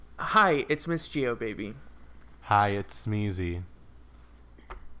Hi, it's Miss Geo, baby. Hi, it's Smeezy.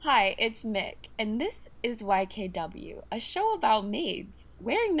 Hi, it's Mick, and this is YKW, a show about maids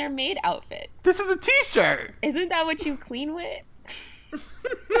wearing their maid outfits. This is a t-shirt! Isn't that what you clean with?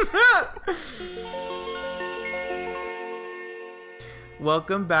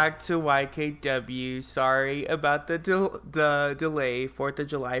 Welcome back to YKW. Sorry about the delay. 4th of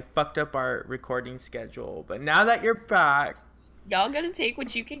July fucked up our recording schedule. But now that you're back, Y'all gonna take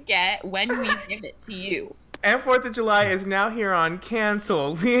what you can get when we give it to you. and 4th of July is now here on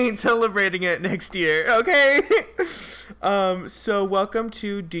canceled. We ain't celebrating it next year, okay? So welcome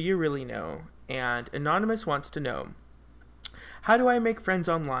to Do You Really Know? And Anonymous wants to know, how do I make friends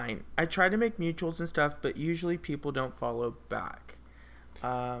online? I try to make mutuals and stuff, but usually people don't follow back.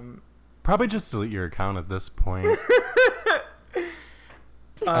 Probably just delete your account at this point.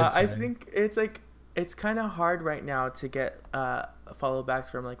 I think it's kind of hard right now to get follow backs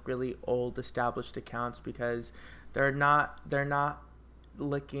from like really old established accounts because they're not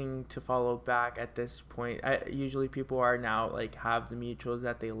looking to follow back at this point. Usually people are now like have the mutuals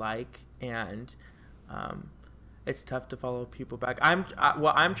that they like, and it's tough to follow people back.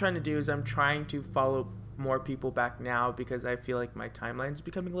 What I'm trying to do is I'm trying to follow more people back now because I feel like my timeline is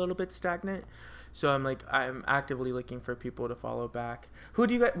becoming a little bit stagnant. So I'm actively looking for people to follow back. What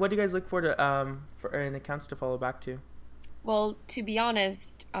do you guys look for in accounts to follow back to? Well, to be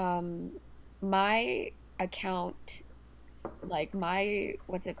honest, my account, like my,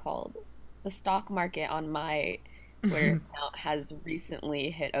 what's it called? The stock market on my Twitter account has recently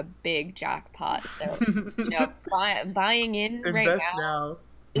hit a big jackpot. So, buying in right Invest now now.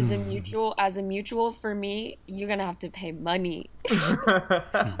 is a mutual. As a mutual for me, you're gonna have to pay money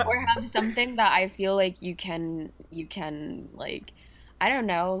or have something that I feel like you can like, I don't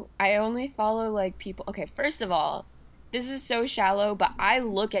know. I only follow like people. Okay, first of all, this is so shallow, but I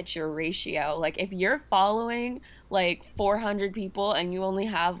look at your ratio. Like if you're following like 400 people and you only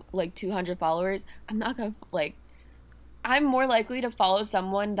have like 200 followers, I'm not gonna like. I'm more likely to follow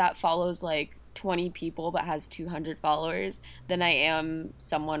someone that follows like 20 people but has 200 followers than I am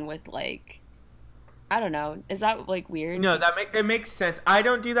someone with like, I don't know. Is that like weird? No, it makes sense. I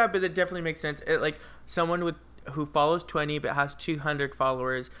don't do that, but it definitely makes sense. Like someone who follows 20 but has 200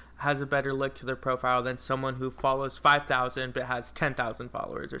 followers has a better look to their profile than someone who follows 5,000 but has 10,000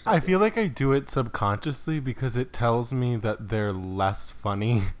 followers or I something. feel like I do it subconsciously because it tells me that they're less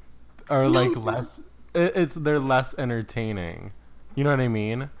funny or No, like dude. they're less entertaining. You know what I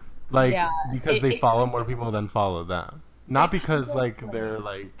mean? Like Yeah, because it, they it follow kind more people than follow them. Not it kind because of like they're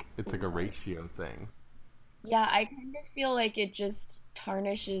like, like it's like oh, a sorry. ratio thing. Yeah, I kind of feel like it just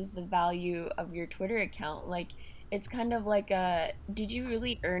tarnishes the value of your Twitter account. Like, it's kind of like did you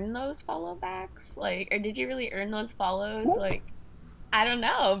really earn those follow backs? Like, or did you really earn those follows? Like, I don't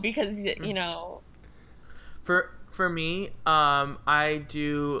know because, For me, I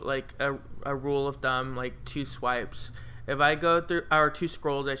do like a rule of thumb, like two swipes. If I go through, or two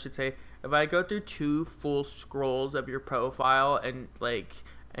scrolls, I should say. If I go through two full scrolls of your profile and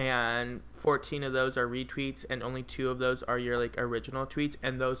 14 of those are retweets and only two of those are your like original tweets,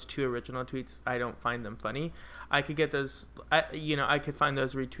 and those two original tweets I don't find them funny, I could get those. I could find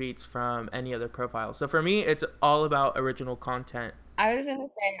those retweets from any other profile. So for me, it's all about original content. I was gonna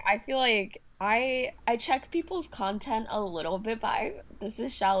say, I feel like I check people's content a little bit, but this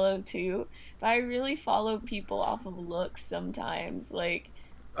is shallow too, but I really follow people off of looks sometimes. Like,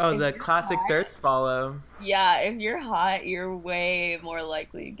 Oh, if the you're classic hot, thirst follow. yeah, if you're hot, you're way more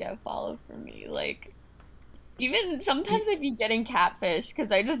likely to get followed from me. Like, even sometimes I'd be getting catfish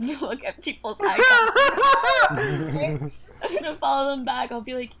because I just look at people's icons. Okay, I'm gonna follow them back. I'll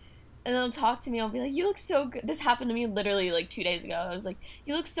be like, and they'll talk to me. I'll be like, "You look so good." This happened to me literally like 2 days ago. I was like,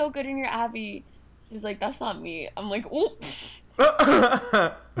 "You look so good in your Abby." She's like, "That's not me." I'm like, "Oh,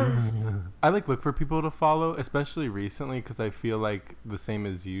 I like look for people to follow, especially recently, because I feel like the same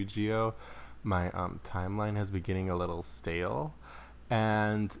as you, Gio. My timeline has been getting a little stale,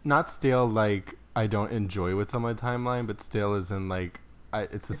 and not stale like I don't enjoy what's on my timeline, but stale as in like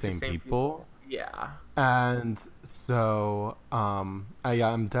it's the It's the same same people, people. Yeah. and so yeah,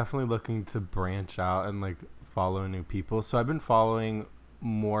 I'm definitely looking to branch out and like follow new people. So I've been following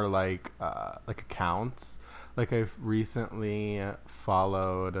more like accounts. Like I've recently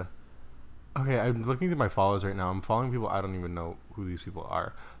followed. Okay, I'm looking through my follows right now. I'm following people I don't even know who these people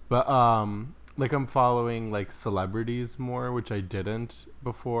are. But like I'm following like celebrities more, which I didn't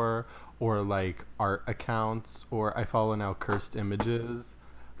before, or like art accounts, or I follow now cursed images.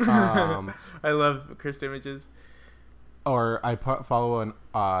 Um I love cursed images. or follow an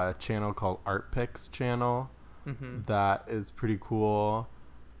channel called Art Picks channel Hmm. that is pretty cool.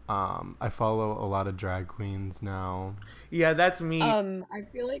 I follow a lot of drag queens now. Yeah, that's me. I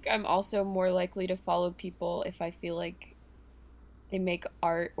feel like I'm also more likely to follow people if I feel like they make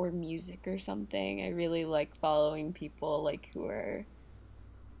art or music or something. I really like following people like who are,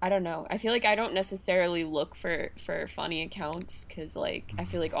 I don't know. I feel like I don't necessarily look for funny accounts because like I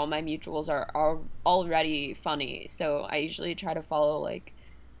feel like all my mutuals are already funny. So I usually try to follow like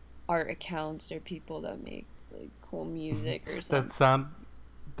art accounts or people that make like cool music or that something. sound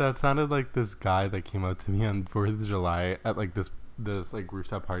that sounded like this guy that came up to me on 4th of July at like this like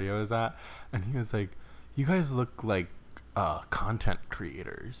rooftop party I was at, and he was like, "You guys look like content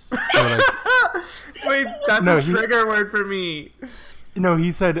creators." Or like, Wait, that's no, a trigger word for me.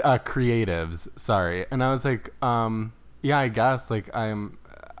 he said creatives. Sorry, and I was like, yeah, I guess like I'm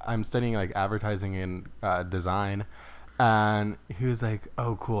studying like advertising and design, and he was like,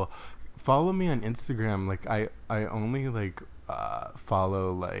 "Oh, cool. Follow me on Instagram. Like I only like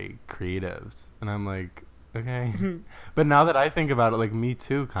follow like creatives." And I'm like, "Okay." But now that I think about it, like me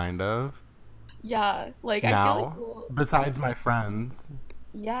too kind of. Yeah, like I feel like Now, well, besides my friends.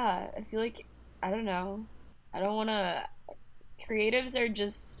 yeah, I feel like I don't know. I don't want to creatives are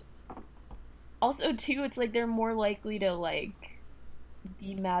just also too it's like they're more likely to like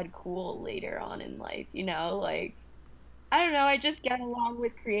be mad cool later on in life, you know? Like I don't know, I just get along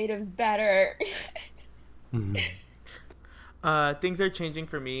with creatives better. Mhm. Things are changing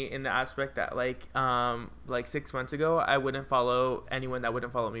for me in the aspect that like 6 months ago I wouldn't follow anyone that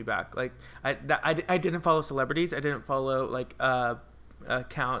wouldn't follow me back. Like I didn't follow celebrities. I didn't follow like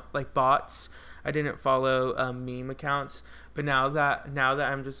account like bots. I didn't follow meme accounts. But now that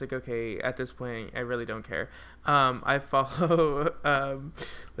I'm just like, okay, at this point I really don't care. I follow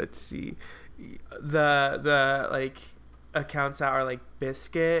let's see, the like accounts that are like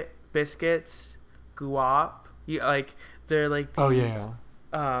biscuits, guap. You like they're like Oh these yeah.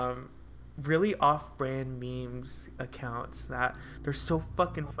 um really off-brand memes accounts that they're so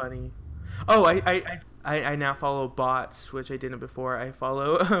fucking funny. Oh, I now follow bots, which I didn't before. I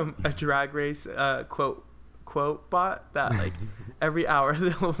follow a drag race quote bot that like every hour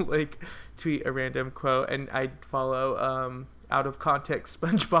they'll like tweet a random quote, and I follow out of context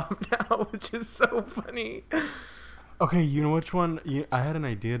SpongeBob now, which is so funny. Okay, you know which one? I had an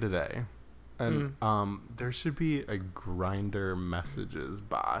idea today, and Mm. there should be a grinder messages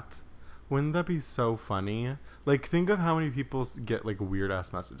bot. Wouldn't that be so funny? Like, think of how many people get like weird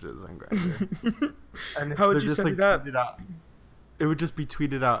ass messages on Grinder, and How would they're you just set like it up? tweeted out. It would just be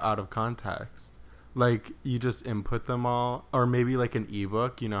tweeted out of context. Like you just input them all, or maybe like an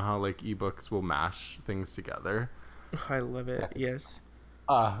ebook. You know how like ebooks will mash things together. I love Yeah. it. Yes.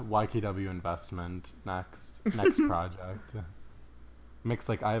 YKW investment next project. Mix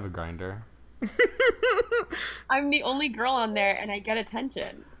like I have a grinder. I'm the only girl on there and I get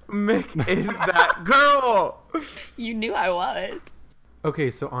attention. Mick is that girl. You knew I was. Okay,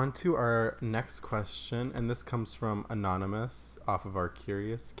 so on to our next question, and this comes from Anonymous off of our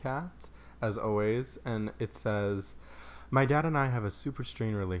Curious Cat, as always, and it says, "My dad and I have a super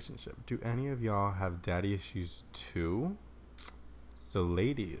strained relationship. Do any of y'all have daddy issues too?" So,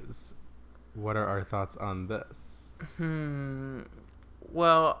 ladies, what are our thoughts on this? Hmm.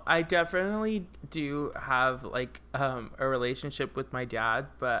 Well, I definitely do have like a relationship with my dad,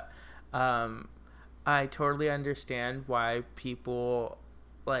 but um I totally understand why people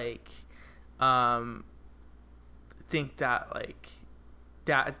like um think that like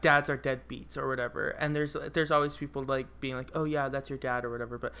dads are deadbeats or whatever, and there's always people like being like, oh yeah, that's your dad or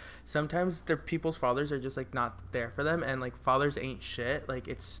whatever, but sometimes their people's fathers are just like not there for them, and like fathers ain't shit. Like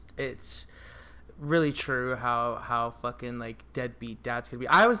it's really true how fucking like deadbeat dads can be.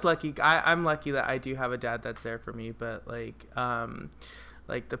 I'm lucky that I do have a dad that's there for me, but like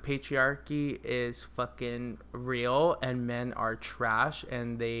the patriarchy is fucking real, and men are trash,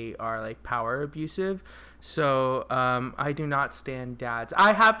 and they are like power abusive. So I do not stand dads.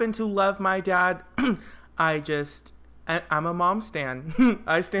 I happen to love my dad. I'm a mom stan.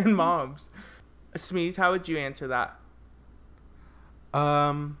 I stand moms. Smeeze, how would you answer that?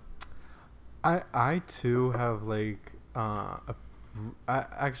 Um, I too have like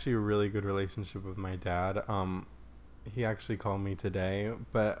actually a really good relationship with my dad. He actually called me today,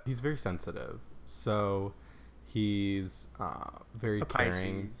 but he's very sensitive. So he's very A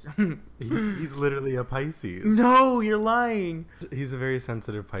caring. Pisces. He's literally a Pisces. No, you're lying. He's a very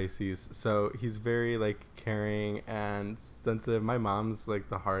sensitive Pisces. So he's very like caring and sensitive. My mom's like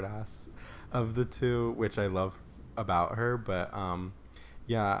the hard ass of the two, which I love about her, but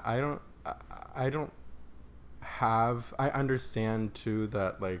yeah, I don't have I understand too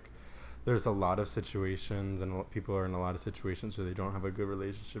that like there's a lot of situations, and people are in a lot of situations where they don't have a good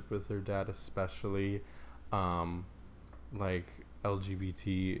relationship with their dad, especially um, like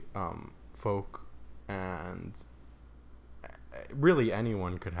LGBT folk, and really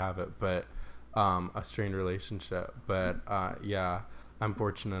anyone could have it, but a strained relationship. But yeah, I'm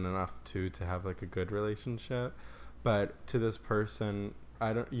fortunate enough to have like a good relationship. But to this person,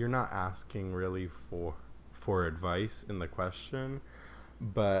 I don't. You're not asking really for advice in the question,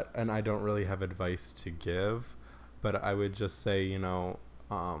 and I don't really have advice to give. But I would just say,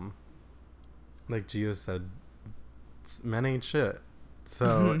 um, like Gio said, men ain't shit.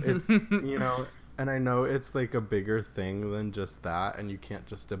 So it's, and I know it's like a bigger thing than just that, and you can't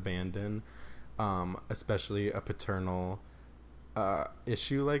just abandon, especially a paternal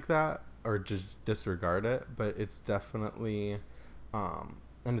issue like that, or just disregard it. But it's definitely,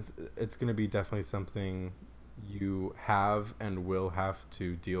 and it's going to be definitely something you have and will have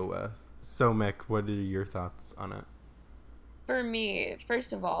to deal with. So, Mick, what are your thoughts on it? For me,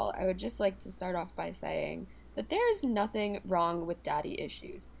 first of all, I would just like to start off by saying that there is nothing wrong with daddy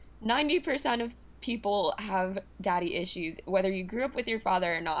issues. 90% of people have daddy issues, whether you grew up with your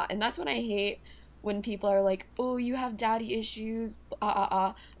father or not. And that's what I hate when people are like, oh, you have daddy issues.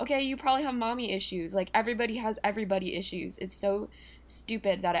 Okay, you probably have mommy issues. Like, everybody has everybody issues. It's so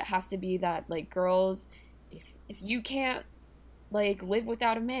stupid that it has to be that, like, girls, if you can't, like, live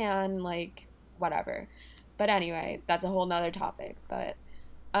without a man, like, whatever. But anyway, that's a whole nother topic. But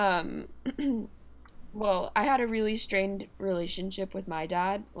um well, I had a really strained relationship with my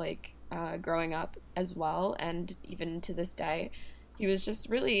dad, like growing up as well, and even to this day. He was just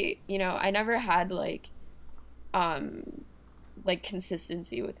really, I never had um like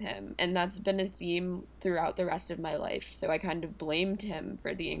consistency with him, and that's been a theme throughout the rest of my life. So I kind of blamed him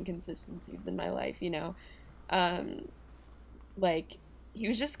for the inconsistencies in my life. Um like he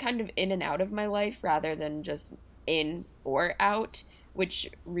was just kind of in and out of my life rather than just in or out, which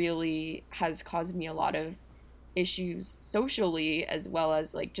really has caused me a lot of issues socially, as well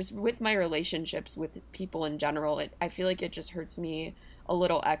as like just with my relationships with people in general. I feel like it just hurts me a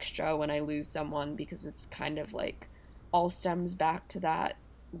little extra when I lose someone, because it's kind of like all stems back to that,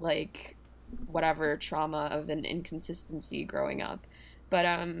 like, whatever trauma of an inconsistency growing up. But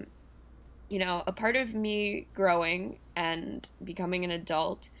a part of me growing and becoming an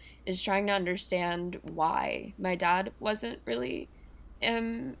adult is trying to understand why my dad wasn't really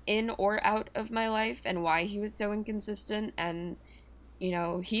in or out of my life, and why he was so inconsistent. And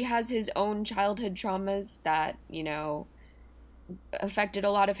he has his own childhood traumas that affected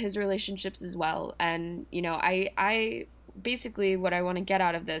a lot of his relationships as well. And I basically, what I want to get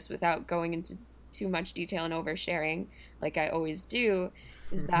out of this, without going into too much detail and oversharing like I always do,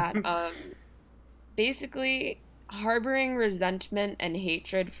 is that basically, harboring resentment and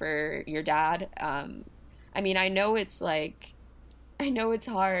hatred for your dad. I mean, I know it's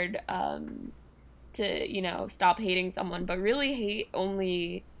hard to, stop hating someone, but really hate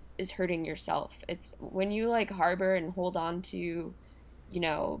only is hurting yourself. It's when you like harbor and hold on to,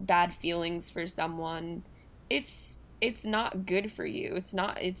 bad feelings for someone, it's not good for you.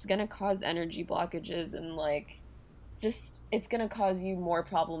 It's gonna cause energy blockages, and like, just, it's going to cause you more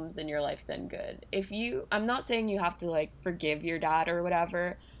problems in your life than good. I'm not saying you have to like forgive your dad or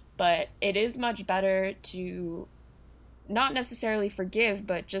whatever, but it is much better to not necessarily forgive,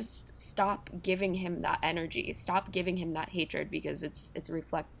 but just stop giving him that energy, stop giving him that hatred, because it's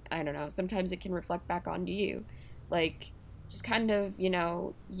reflect I don't know, sometimes it can reflect back onto you. Like, just kind of,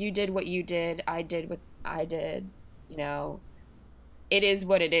 you did what you did, I did what I did, you know it is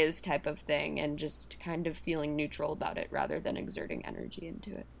what it is type of thing, and just kind of feeling neutral about it rather than exerting energy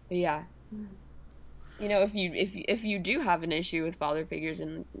into it. But yeah, if you do have an issue with father figures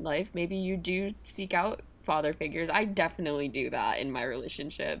in life, maybe you do seek out father figures. I definitely do that in my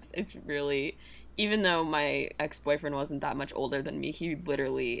relationships. It's really, even though my ex-boyfriend wasn't that much older than me, he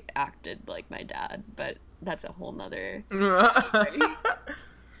literally acted like my dad, but that's a whole nother story.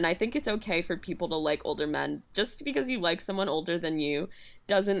 And I think it's okay for people to like older men. Just because you like someone older than you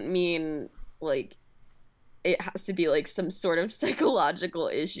doesn't mean like it has to be like some sort of psychological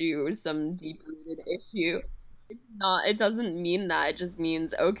issue or some deep rooted issue. It's not, it doesn't mean that. It just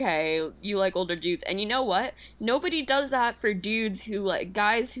means, okay, you like older dudes. And you know what? Nobody does that for dudes who like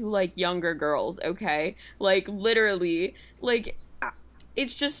guys who like younger girls, okay? Like, literally, like,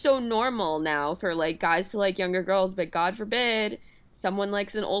 it's just so normal now for like guys to like younger girls, but God forbid someone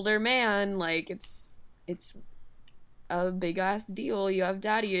likes an older man. Like, it's a big ass deal. You have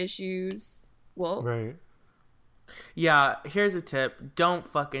daddy issues. Well, Right. Yeah, here's a tip. Don't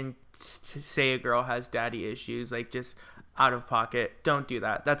fucking say a girl has daddy issues. Like, just out of pocket, don't do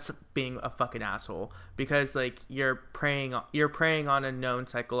that. That's being a fucking asshole, because like you're preying on a known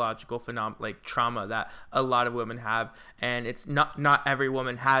psychological phenomenon, like trauma, that a lot of women have, and it's not every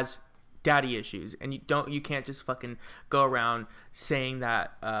woman has daddy issues, and you can't just fucking go around saying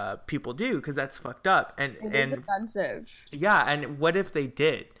that people do, because that's fucked up. It is offensive. Yeah, and what if they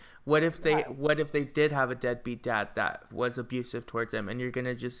did? Yeah. What if they did have a deadbeat dad that was abusive towards them, and you're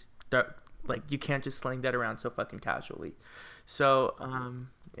gonna just like, you can't just sling that around so fucking casually. So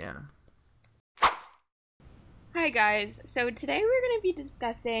yeah. Hi guys. So today we're going to be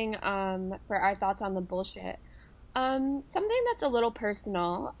discussing for our thoughts on the bullshit. Something that's a little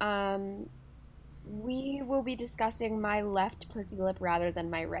personal. We will be discussing my left pussy lip rather than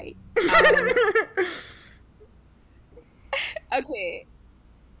my right. Okay,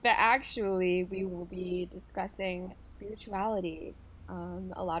 but actually we will be discussing spirituality.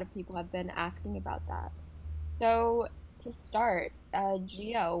 A lot of people have been asking about that. So to start,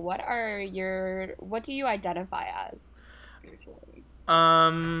 Gio, what do you identify as spiritually?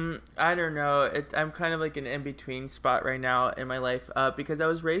 I don't know. I'm kind of like an in between spot right now in my life, because I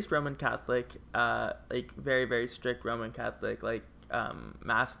was raised Roman Catholic, like very very strict Roman Catholic, like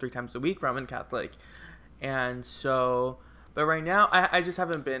mass 3 times a week Roman Catholic, and so, but right now I just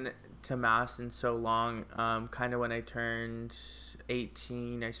haven't been to mass in so long. Kind of when I turned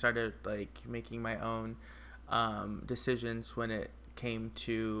 18, I started like making my own decisions when it came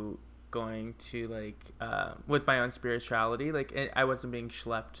to going to like with my own spirituality. Like I wasn't being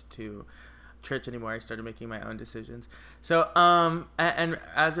schlepped to church anymore. I started making my own decisions. So and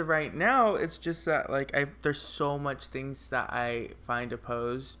as of right now, it's just that like there's so much things that I find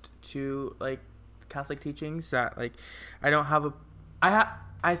opposed to like Catholic teachings, that like I don't have a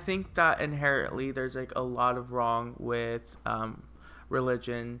I think that inherently there's like a lot of wrong with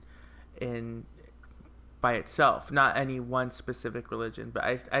religion in by itself, not any one specific religion, but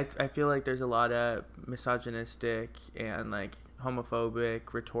I feel like there's a lot of misogynistic and like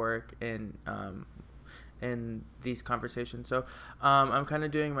homophobic rhetoric in these conversations. So I'm kind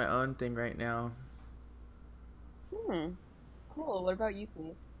of doing my own thing right now. Hmm. Cool. What about you,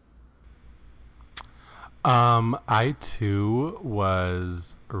 Sneeze? I too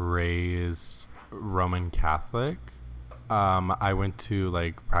was raised Roman Catholic. I went to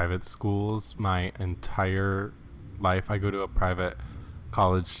like private schools my entire life. I go to a private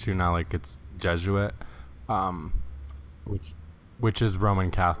college too now, like it's Jesuit, um, which is Roman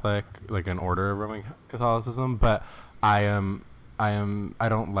Catholic, like an order of Roman Catholicism. But I am I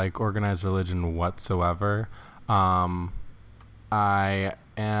don't like organized religion whatsoever. Um, I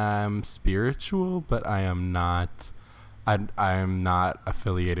am spiritual, but I am not. I am not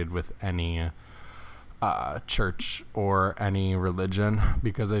affiliated with any church or any religion,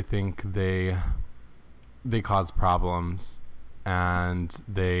 because I think they cause problems and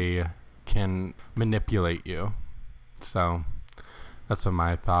they can manipulate you. So that's what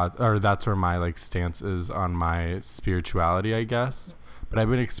my thought, or that's where my like stance is on my spirituality, I guess. But I've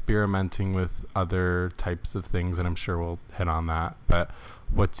been experimenting with other types of things, and I'm sure we'll hit on that. But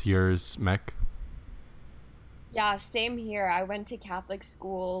what's yours, Mick? Yeah, same here. I went to Catholic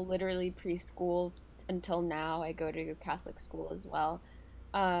school, literally preschool until now. I go to Catholic school as well.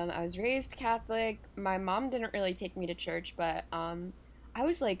 I was raised Catholic. My mom didn't really take me to church, but I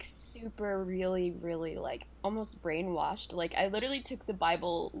was like super, really, really like almost brainwashed. Like I literally took the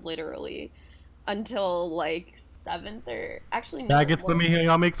Bible literally until like seventh or actually no, Maggots, let more. me hear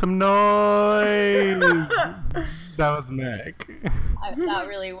y'all make some noise. That was Mick. That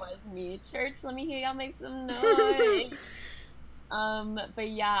really was me. Church, let me hear y'all make some noise. But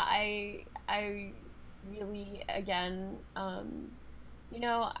yeah, I really again,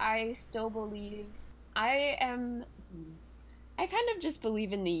 I still believe I am I kind of just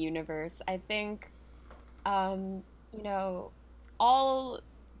believe in the universe. I think um, you know, all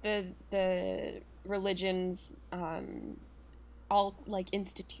the religions, all like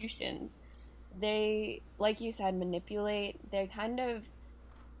institutions, they like you said manipulate. They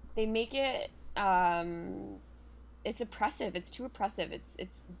make it it's oppressive. It's too oppressive.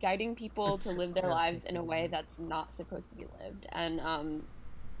 It's guiding people to It's live their yeah. lives in a way that's not supposed to be lived. And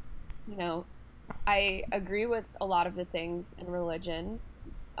you know, I agree with a lot of the things in religions,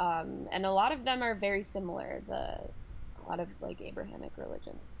 and a lot of them are very similar. A lot of like Abrahamic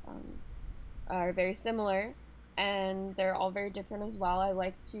religions are very similar, and they're all very different as well. I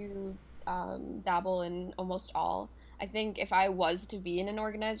like to dabble in almost all. I think if I was to be in an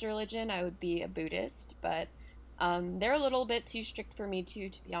organized religion, I would be a Buddhist, but they're a little bit too strict for me too,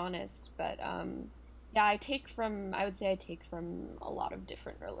 to be honest. But yeah, I would say I take from a lot of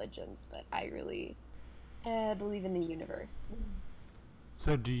different religions, but I really I believe in the universe.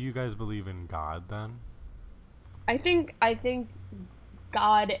 So do you guys believe in God then? I think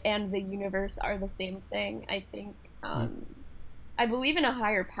God and the universe are the same thing. Mm. I believe in a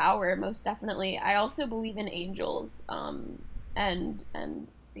higher power, most definitely. I also believe in angels, and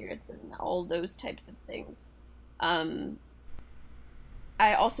spirits and all those types of things. Um,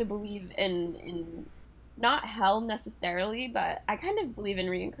 I also believe in not hell necessarily, but I kind of believe in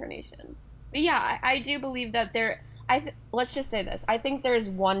reincarnation. But yeah, I do believe that let's just say this. I think there's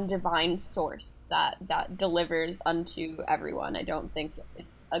one divine source that delivers unto everyone. I don't think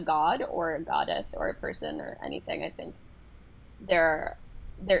it's a god or a goddess or a person or anything. I think there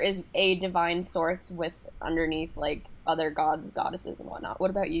there is a divine source with underneath like other gods, goddesses and whatnot. What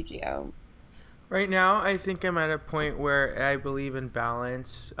about you, Gio? Right now, I think I'm at a point where I believe in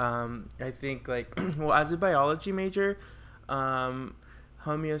balance. I think, like, well, as a biology major, um,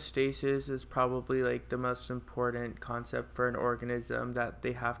 homeostasis is probably like the most important concept for an organism, that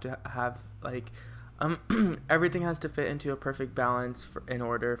they have to have like everything has to fit into a perfect balance in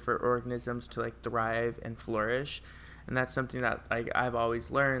order for organisms to like thrive and flourish. And that's something that like I've always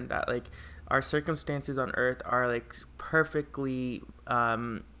learned, that like our circumstances on Earth are like perfectly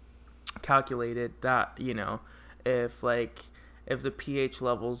calculated, that if like if the pH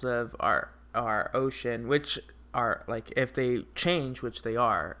levels of our ocean, which are like, if they change, which they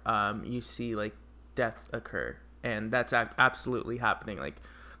are, you see like death occur, and that's absolutely happening. Like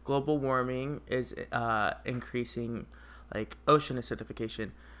global warming is increasing like ocean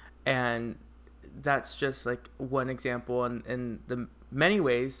acidification, and that's just like one example in the many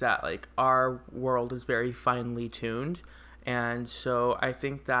ways that like our world is very finely tuned. And so I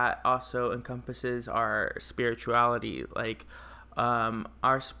think that also encompasses our spirituality. Like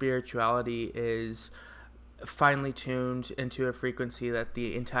our spirituality is finely tuned into a frequency that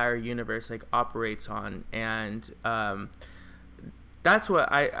the entire universe like operates on. And that's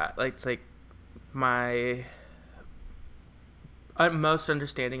what I like. It's like my most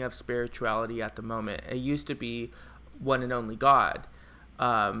understanding of spirituality at the moment. It used to be one and only God,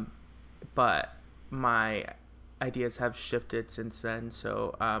 um, but my ideas have shifted since then.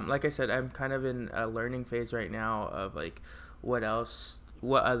 So, like I said, I'm kind of in a learning phase right now of like what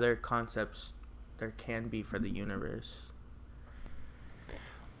other concepts there can be for the universe.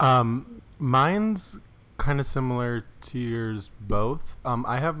 Mine's kind of similar to yours both.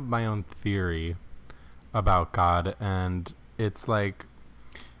 I have my own theory about God, and it's like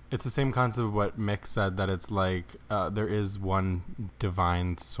it's the same concept of what Mick said, that it's like there is one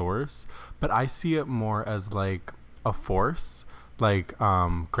divine source, but I see it more as like a force, like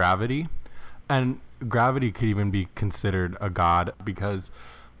gravity, and gravity could even be considered a god, because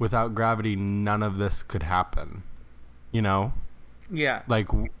without gravity, none of this could happen. You know, Yeah. like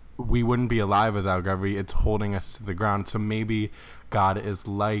we wouldn't be alive without gravity. It's holding us to the ground. So maybe God is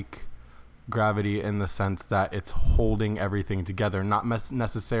like gravity in the sense that it's holding everything together. Not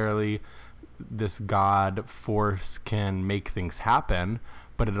necessarily this God force can make things happen,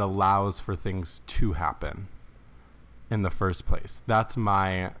 but it allows for things to happen in the first place. That's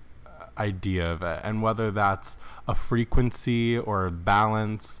my idea of it. And whether that's a frequency or a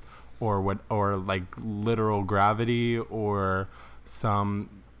balance or what, or like literal gravity or some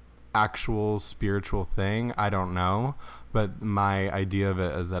actual spiritual thing, I don't know. But my idea of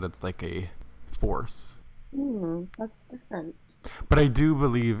it is that it's like a force. That's different. But I do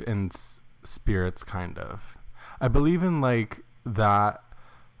believe in spirits, kind of. I believe in like that,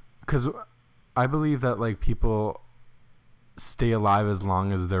 because I believe that like people stay alive as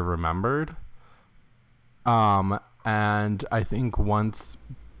long as they're remembered. And I think once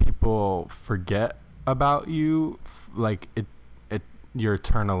people forget about you, like it, you're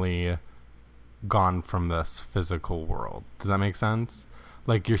eternally gone from this physical world. Does that make sense?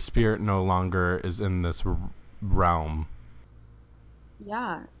 Like your spirit no longer is in this realm.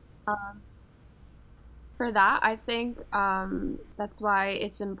 Yeah. For that, I think that's why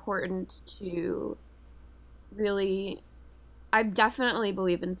it's important to really. I definitely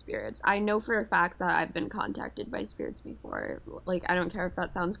believe in spirits. I know for a fact that I've been contacted by spirits before. Like, I don't care if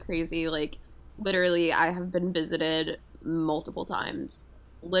that sounds crazy. Like, literally, I have been visited multiple times.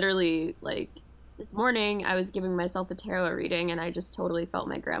 Literally, like, this morning, I was giving myself a tarot reading and I just totally felt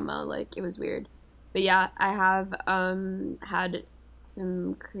my grandma. Like, it was weird. But yeah, I have had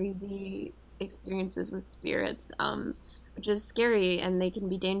some crazy experiences with spirits, which is scary, and they can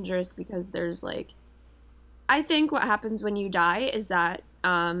be dangerous because there's like I think what happens when you die is that,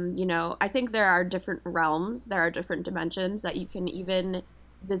 I think there are different realms, there are different dimensions that you can even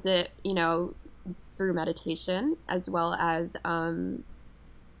visit, through meditation, as well as,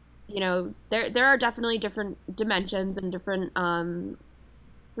 there are definitely different dimensions and different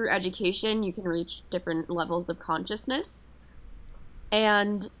through education you can reach different levels of consciousness.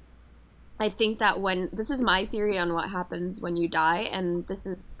 And I think that when this is my theory on what happens when you die, and this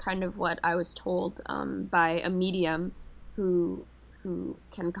is kind of what I was told by a medium who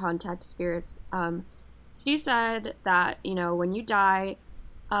can contact spirits. She said that when you die,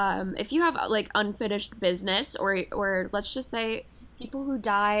 if you have like unfinished business, or let's just say people who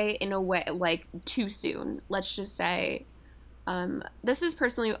die in a way like too soon, let's just say. This is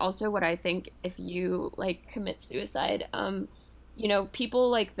personally also what I think if you like commit suicide. People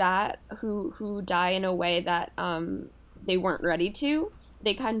like that who die in a way that they weren't ready to,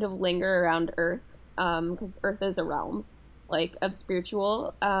 they kind of linger around Earth, because Earth is a realm like of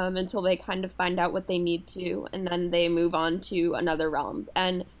spiritual, until they kind of find out what they need to, and then they move on to another realms.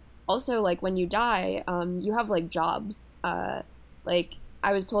 And also like when you die, you have like jobs. Like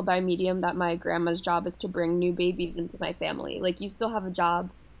I was told by a medium that my grandma's job is to bring new babies into my family. Like you still have a job.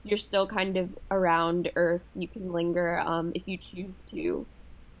 You're still kind of around Earth. You can linger if you choose to.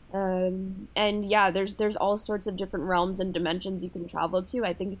 And yeah, there's all sorts of different realms and dimensions you can travel to.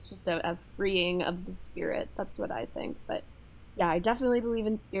 I think it's just a freeing of the spirit. That's what I think. But yeah, I definitely believe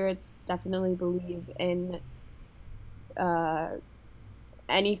in spirits. Definitely believe in uh,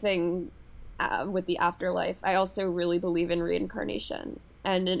 anything with the afterlife. I also really believe in reincarnation.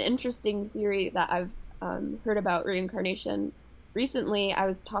 And an interesting theory that I've heard about reincarnation recently, I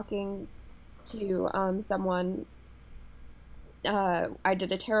was talking to someone I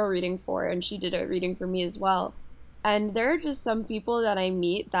did a tarot reading for, and she did a reading for me as well. And there are just some people that I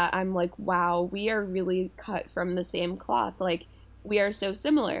meet that I'm like, wow, we are really cut from the same cloth. Like, we are so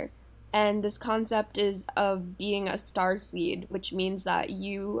similar. And this concept is of being a star seed, which means that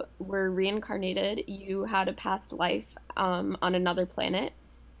you were reincarnated, you had a past life on another planet,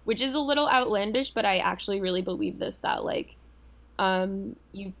 which is a little outlandish, but I actually really believe this, that like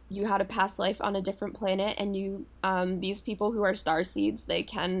you had a past life on a different planet, and these people who are star seeds, they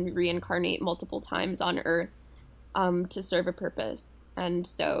can reincarnate multiple times on Earth to serve a purpose. And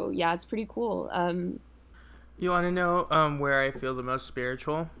so yeah, it's pretty cool. You want to know where I feel the most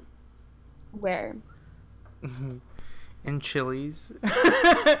spiritual? Where? In Chili's.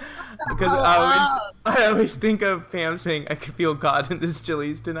 Because I always think of Pam saying, I could feel God in this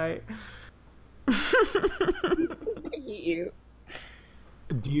Chili's tonight. I hate you.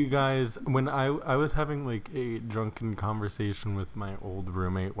 Do you guys, when I was having like a drunken conversation with my old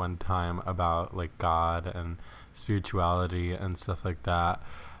roommate one time about like God and spirituality and stuff like that,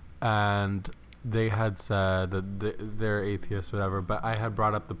 and they had said that they're atheists, whatever, but I had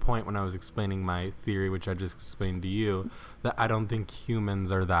brought up the point when I was explaining my theory, which I just explained to you, that I don't think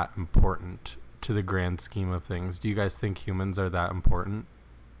humans are that important to the grand scheme of things. Do you guys think humans are that important?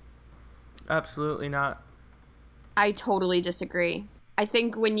 Absolutely not. I totally disagree. I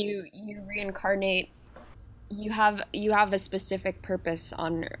think when you reincarnate, you have a specific purpose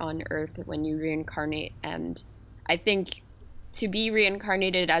on Earth when you reincarnate. And I think to be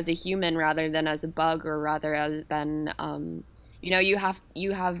reincarnated as a human rather than as a bug, or rather than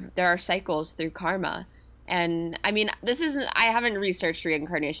there are cycles through karma. And I mean, I haven't researched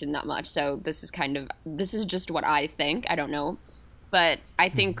reincarnation that much, so this is just what I think. I don't know, but I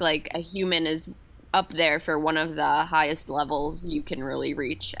think like a human is up there for one of the highest levels you can really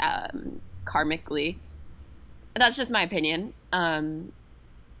reach karmically. That's just my opinion. And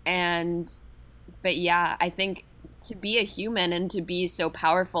but yeah, I think to be a human and to be so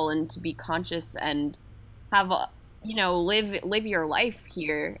powerful and to be conscious and have live your life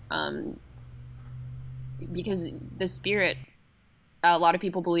here, because the spirit, a lot of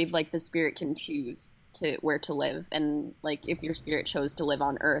people believe like the spirit can choose to where to live, and like if your spirit chose to live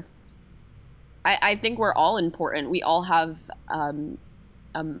on Earth, I think we're all important. We all have I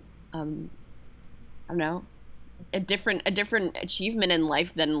don't know, a different achievement in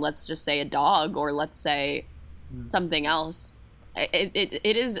life than, let's just say, a dog, or let's say something else.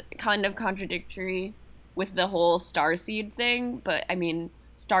 It is kind of contradictory with the whole starseed thing, but I mean,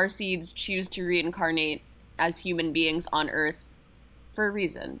 starseeds choose to reincarnate as human beings on Earth for a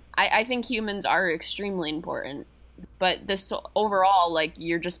reason. I think humans are extremely important, but this overall, like,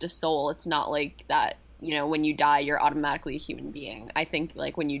 you're just a soul. It's not like that, when you die, you're automatically a human being. I think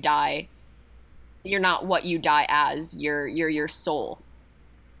like when you die, you're not what you die as. You're your soul.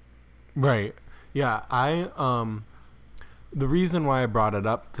 Right. Yeah. The reason why I brought it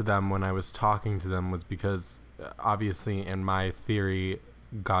up to them when I was talking to them was because obviously in my theory,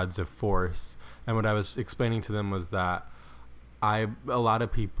 God's a force. And what I was explaining to them was that a lot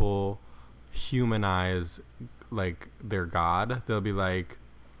of people humanize like their God. They'll be like,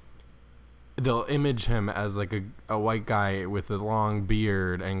 they'll image him as like a white guy with a long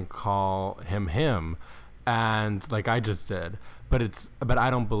beard and call him, and like I just did. But I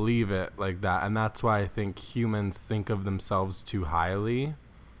don't believe it like that, and that's why I think humans think of themselves too highly,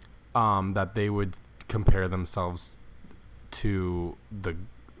 that they would compare themselves to the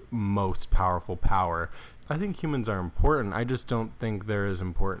most powerful power. I think humans are important. I just don't think they're as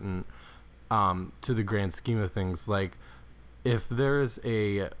important to the grand scheme of things. Like, if there's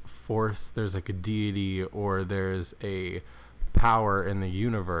a force, there's like a deity, or there's a power in the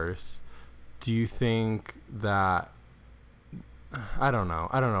universe, do you think that, I don't know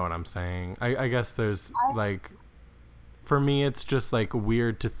what I'm saying. I guess there's like, for me it's just like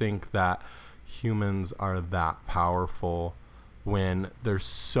weird to think that humans are that powerful when there's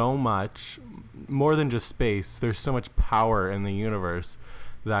so much more than just space. There's so much power in the universe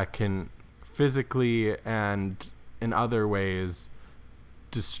that can physically and in other ways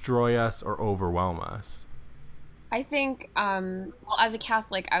destroy us or overwhelm us. I think, well, as a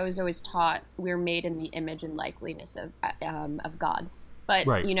Catholic, I was always taught we're made in the image and likeness of God. But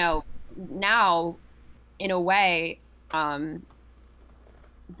Right. you know, now, in a way, um,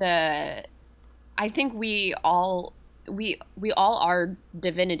 the I think we all are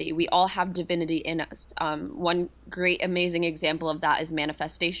divinity. We all have divinity in us. One great, amazing example of that is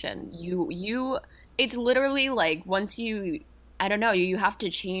manifestation. It's literally like once you, I don't know, you have to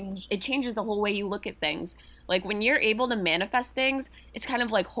change. It changes the whole way you look at things. Like when you're able to manifest things, it's kind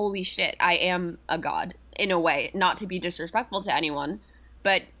of like, holy shit, I am a god in a way. Not to be disrespectful to anyone,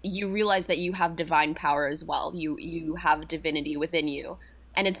 but you realize that you have divine power as well. You have divinity within you,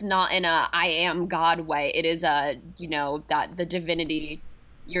 and it's not in a I am God way. It is a, you know, that the divinity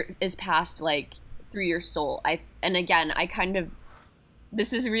is passed like through your soul. And again, I kind of,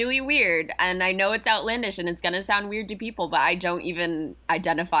 this is really weird, and I know it's outlandish and it's gonna sound weird to people, but I don't even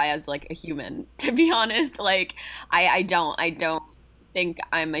identify as like a human, to be honest. Like I don't think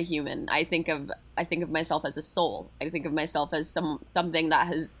I'm a human. I think of myself as a soul. I think of myself as something that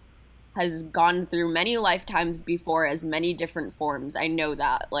has gone through many lifetimes before, as many different forms. I know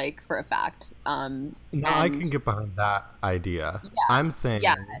that, like, for a fact. No, I can get behind that idea. Yeah, I'm saying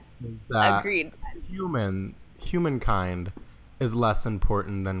yeah, that agreed. humankind is less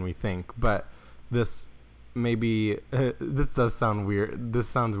important than we think. But this maybe this does sound weird. This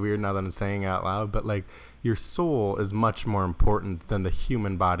sounds weird now that I'm saying it out loud. But like, your soul is much more important than the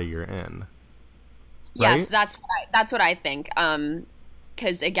human body you're in. Yes, Right? that's what I think.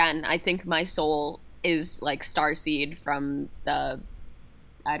 Because again, I think my soul is like starseed from the,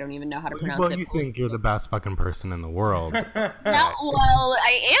 I don't even know how to pronounce Well, it. you think you're the best fucking person in the world. No, well,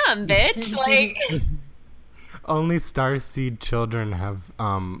 I am, bitch. Like, Only starseed children have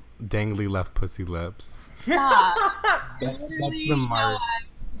dangly left pussy lips. stop. That's Literally, the no, mark.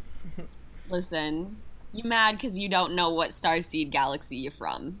 listen. You mad because you don't know what starseed galaxy you're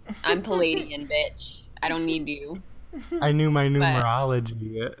from? I'm Palladian, bitch. I don't need you. I knew my But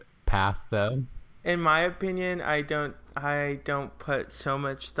numerology path though. In my opinion, I don't put so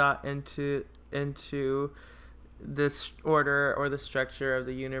much thought into this order or the structure of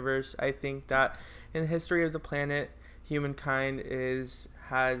the universe. I think that in the history of the planet, humankind is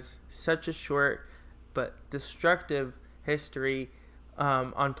has such a short but destructive history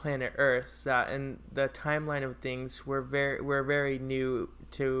on planet Earth, that in the timeline of things we're very new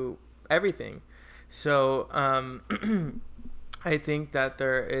to everything. So I think that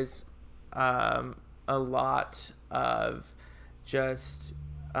there is a lot of just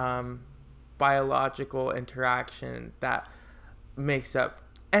biological interaction that makes up.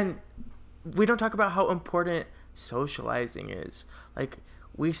 And we don't talk about how important socializing is. Like,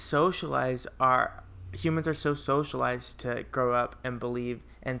 we socialize our humans are so socialized to grow up and believe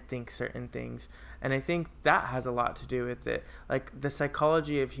and think certain things, and I think that has a lot to do with it. Like, the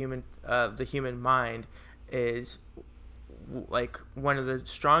psychology of the human mind is like one of the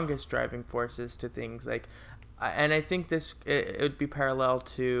strongest driving forces to things. Like, and I think it would be parallel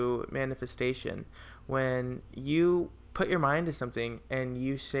to manifestation. When you put your mind to something and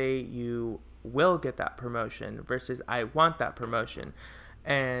you say you will get that promotion versus I want that promotion,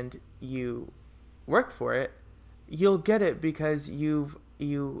 and you work for it, you'll get it because you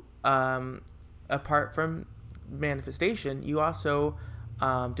apart from manifestation, you also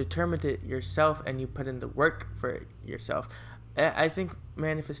determined it yourself and you put in the work for it yourself. I think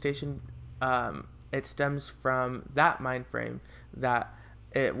manifestation, it stems from that mind frame, that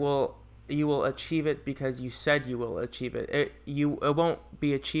it will you will achieve it because you said you will achieve it. It won't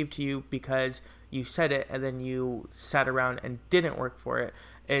be achieved to you because you said it and then you sat around and didn't work for it.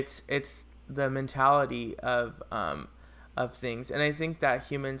 It's the mentality things. And I think that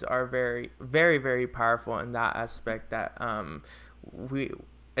humans are very, very, very powerful in that aspect. That we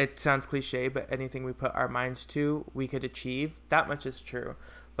it sounds cliche, but anything we put our minds to, we could achieve. That much is true.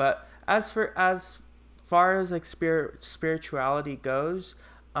 But as far as like spirituality goes,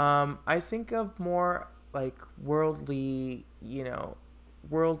 I think of more like worldly,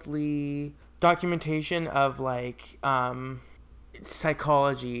 worldly documentation of like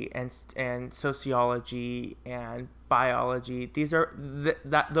psychology and sociology and biology. These are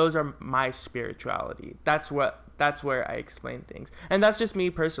that those are my spirituality. That's where I explain things, and that's just me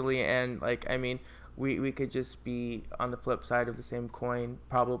personally. And like, I mean, we could just be on the flip side of the same coin,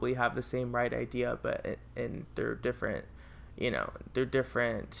 probably have the same right idea, but and they're different. They're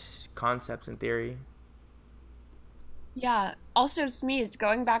different concepts in theory. Yeah. Also, Smeeze,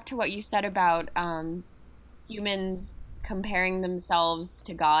 going back to what you said about humans comparing themselves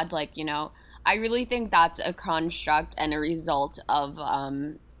to God, like, I really think that's a construct and a result of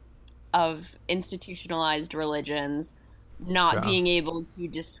institutionalized religions not Yeah. being able to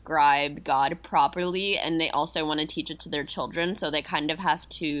describe God properly, and they also want to teach it to their children, so they kind of have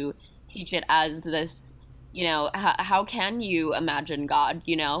to teach it as this, how can you imagine God,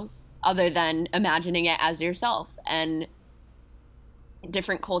 other than imagining it as yourself. And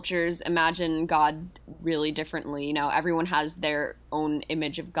different cultures imagine God really differently. Everyone has their own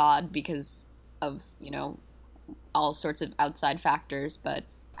image of God because of, all sorts of outside factors. But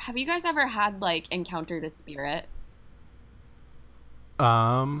have you guys ever had like encountered a spirit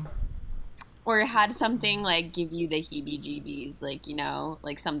Um, or had something like give you the heebie-jeebies, like,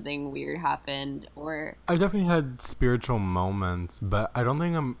 like something weird happened or I've definitely had spiritual moments, but I don't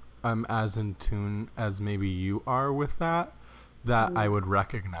think I'm as in tune as maybe you are with that I mm, would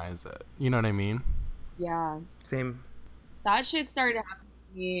recognize it. You know what I mean? yeah, Same. that shit started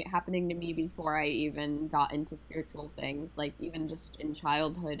happening to me before I even got into spiritual things, like even just in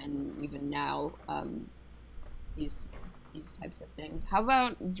childhood and even now, these these types of things. How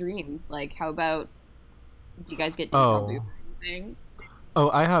about dreams? Like, how about, do you guys get deja vu Oh. or anything? Oh,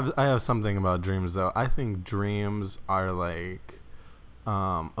 I have something about dreams though. I think dreams are like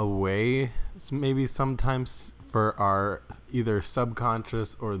a way maybe sometimes for our either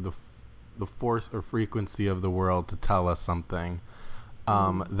subconscious or the force or frequency of the world to tell us something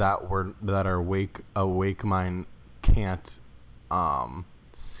Mm, that our awake mind can't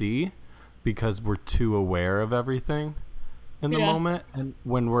see because we're too aware of everything in the yes. moment, and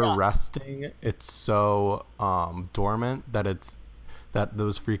when we're Yeah. resting it's so dormant that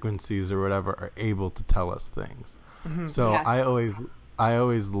those frequencies or whatever are able to tell us things. So Yes. I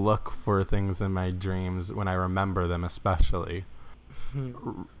always look for things in my dreams when I remember them, especially.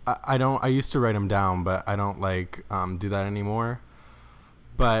 I don't. I used to write them down, but I don't like do that anymore.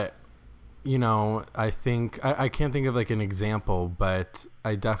 But I think I can't think of like an example, but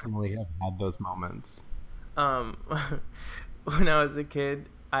I definitely have had those moments. um when I was a kid,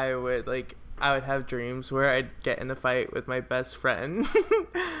 I would have dreams where I'd get in a fight with my best friend.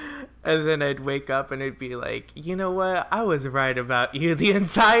 And then I'd wake up and it'd be like, you know what? I was right about you the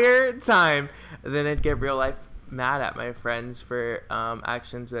entire time. And then I'd get real life mad at my friends for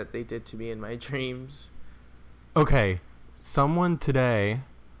actions that they did to me in my dreams. Okay, someone today,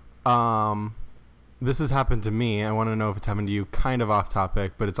 um, this has happened to me. I want to know if it's happened to you. Kind of off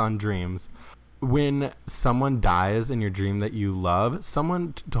topic, but it's on dreams. When someone dies in your dream that you love,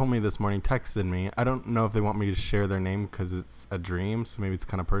 someone told me this morning, texted me. I don't know if they want me to share their name because it's a dream, so maybe it's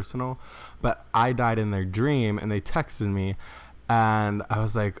kind of personal. But I died in their dream, and they texted me, and I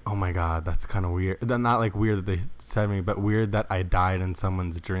was like, "Oh my god, that's kind of weird." Not like weird that they said me, but weird that I died in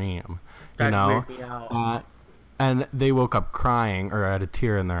someone's dream. You That'd know, weird me out. uh, and they woke up crying or had a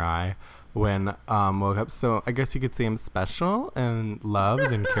tear in their eye when woke up. So I guess you could say I'm special and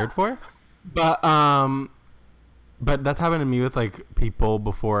loved and cared for. But but that's happened to me with like people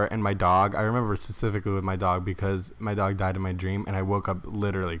before, and my dog. I remember specifically with my dog because my dog died in my dream, and I woke up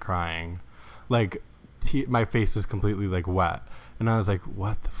literally crying, like my face was completely like wet, and I was like,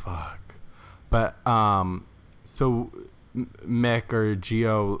 "What the fuck?" But so Mick or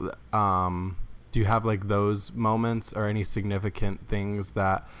Geo, do you have like those moments or any significant things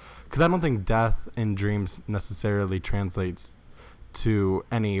that? Because I don't think death in dreams necessarily translates to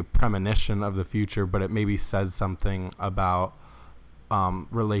any premonition of the future, but it maybe says something about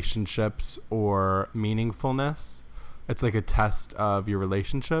relationships or meaningfulness. It's like a test of your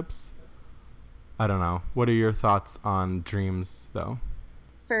relationships. I don't know. What are your thoughts on dreams, though?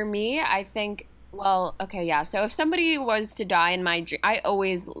 For me, I think, well, okay, yeah. So if somebody was to die in my dream, I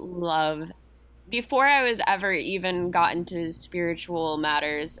always love before I was ever even got into spiritual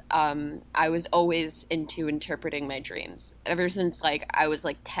matters, I was always into interpreting my dreams. Ever since like I was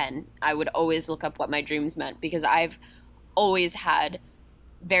like 10, I would always look up what my dreams meant because I've always had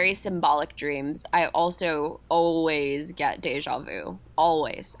very symbolic dreams. I also always get deja vu.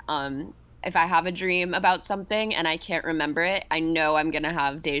 Always. If I have a dream about something and I can't remember it, I know I'm gonna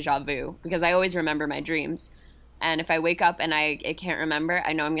have deja vu because I always remember my dreams. And if I wake up and I can't remember,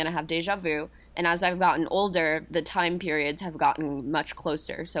 I know I'm gonna have deja vu. And as I've gotten older, the time periods have gotten much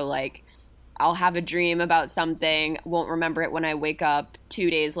closer. So like I'll have a dream about something, won't remember it when I wake up. 2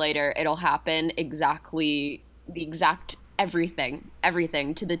 days later, it'll happen exactly the exact everything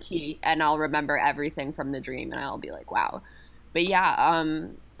to the T, and I'll remember everything from the dream, and I'll be like, wow. But yeah,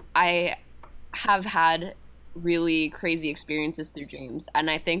 I have had really crazy experiences through dreams, and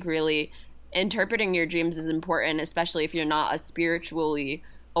I think really interpreting your dreams is important, especially if you're not a spiritually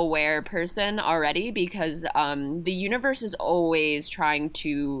aware person already, because the universe is always trying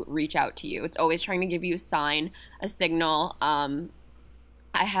to reach out to you. It's always trying to give you a sign, a signal. I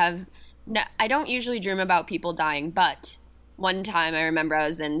have no, I don't usually dream about people dying, but one time I remember I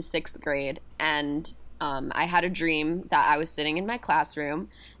was in 6th grade and I had a dream that I was sitting in my classroom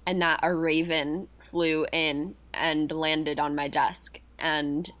and that a raven flew in and landed on my desk.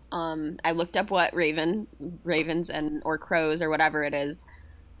 And I looked up what ravens and or crows or whatever it is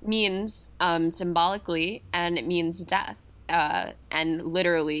means symbolically, and it means death. And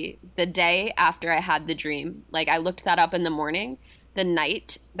literally the day after I had the dream, like I looked that up in the morning, the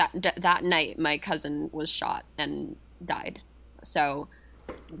night that night my cousin was shot and died. So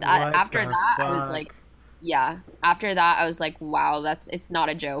that What after the that I was fuck? like, yeah, after that I was like, wow, it's not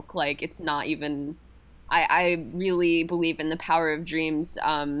a joke. Like it's not even. I really believe in the power of dreams.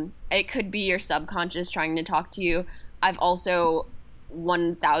 It could be your subconscious trying to talk to you. I've also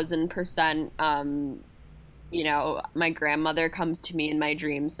 1000%, my grandmother comes to me in my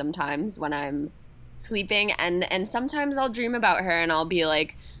dreams sometimes when I'm sleeping, and sometimes I'll dream about her and I'll be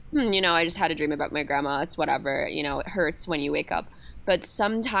like, I just had a dream about my grandma. It's whatever, it hurts when you wake up. But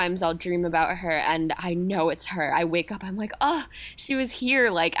sometimes I'll dream about her and I know it's her. I wake up, I'm like, oh, she was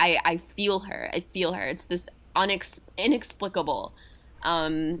here. Like I feel her. I feel her. It's this inexplicable.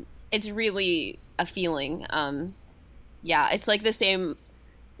 It's really a feeling. Yeah, it's like the same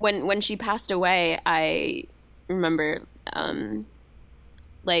when she passed away. I remember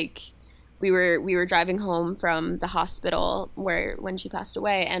like we were driving home from the hospital where when she passed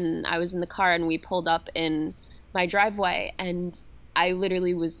away, and I was in the car and we pulled up in my driveway, and I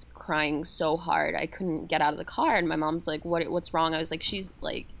literally was crying so hard I couldn't get out of the car, and my mom's like, what's wrong? I was like, she's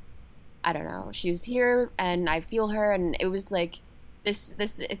like, I don't know, she was here and I feel her, and it was like this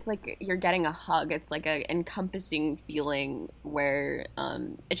it's like you're getting a hug. It's like a encompassing feeling where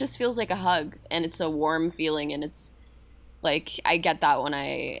it just feels like a hug, and it's a warm feeling, and it's like I get that when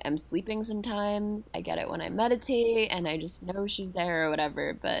I am sleeping sometimes. I get it when I meditate and I just know she's there or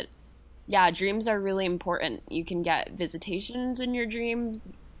whatever. But yeah, dreams are really important. You can get visitations in your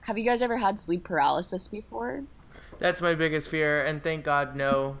dreams. Have you guys ever had sleep paralysis before? That's my biggest fear, and thank God,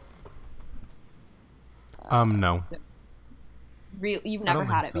 no. No. You've I never don't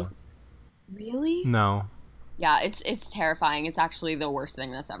had think it so. before? Really? No. Yeah, it's terrifying. It's actually the worst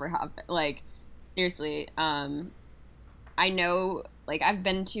thing that's ever happened. Like seriously, I know, like, I've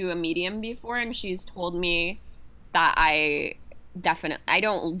been to a medium before, and she's told me that I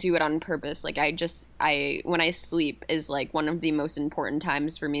don't do it on purpose. Like, when I sleep is like one of the most important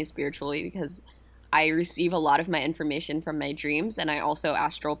times for me spiritually because I receive a lot of my information from my dreams, and I also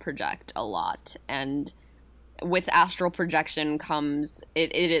astral project a lot. And with astral projection comes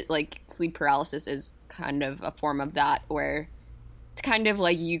it like sleep paralysis is kind of a form of that where it's kind of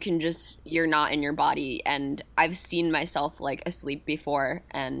like you're not in your body, and I've seen myself like asleep before,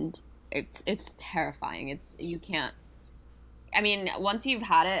 and it's terrifying. It's you can't I mean, once you've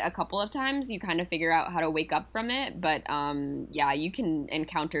had it a couple of times, you kind of figure out how to wake up from it, but yeah, you can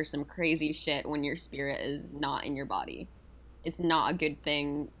encounter some crazy shit when your spirit is not in your body. It's not a good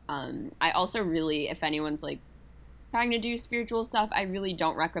thing. I also really, if anyone's like trying to do spiritual stuff, I really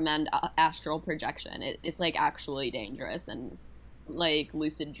don't recommend astral projection. It's like actually dangerous, and like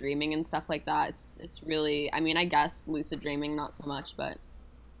lucid dreaming and stuff like that. It's really, I mean, I guess lucid dreaming not so much, but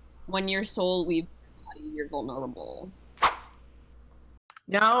when your soul leaves your body, you're vulnerable.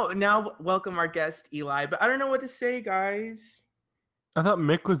 Now, welcome our guest Eli. But I don't know what to say, guys. I thought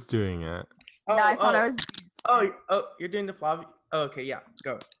Mick was doing it. Yeah, I thought I was You're doing the Flavi. Oh, okay, yeah,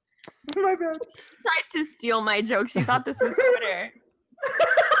 go. My bad. tried to steal my joke. She thought this was Twitter.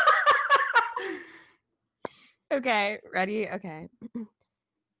 Okay, ready? Okay.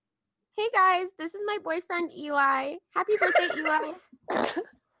 Hey guys, this is my boyfriend Eli. Happy birthday, Eli.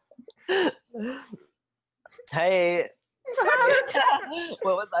 Hey.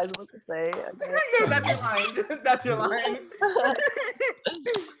 What was I supposed to say? No, that's your line. That's your line.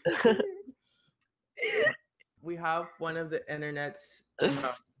 We have one of the internet's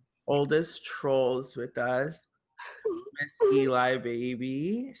oldest trolls with us, Miss Eli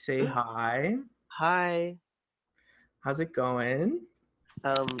baby. Say hi. Hi. How's it going?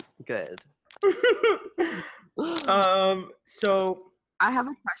 Good. So I have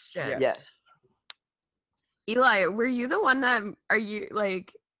a question. Yes. Eli, were you the one that are you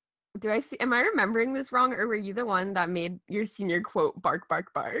like am I remembering this wrong, or were you the one that made your senior quote bark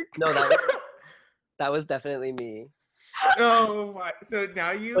bark bark? No, that was definitely me. Oh my, so now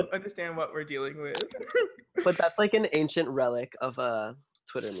you understand what we're dealing with. But that's like an ancient relic of a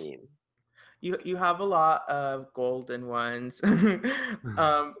Twitter meme. You have a lot of golden ones.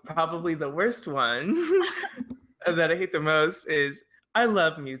 Probably the worst one that I hate the most is I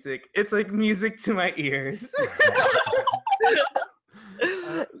love music. It's like music to my ears.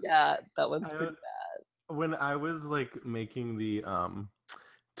 Yeah, that one's pretty bad. When I was like making the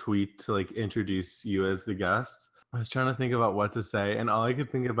tweet to like introduce you as the guest, I was trying to think about what to say, and all I could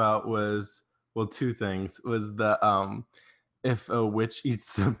think about was, well, two things. Was the if a witch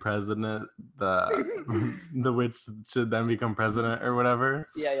eats the president, the witch should then become president or whatever.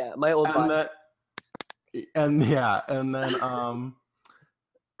 Yeah, my old body. And then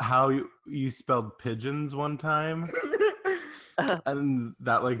how you spelled pigeons one time, and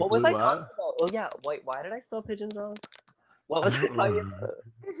that like what blew was I up. talking about? Oh yeah, why did I spell pigeons wrong? What was I talking about?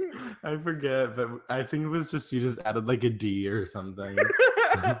 I forget, but I think it was just you just added like a D or something.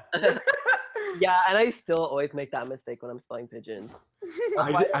 Yeah, and I still always make that mistake when I'm spelling pigeons.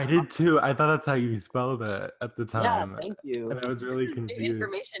 I did too. I thought that's how you spelled it at the time. Yeah, thank you. And I was really This is new confused.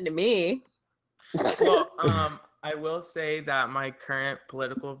 information to me. Well, I will say that my current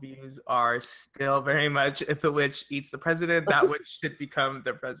political views are still very much if the witch eats the president, that witch should become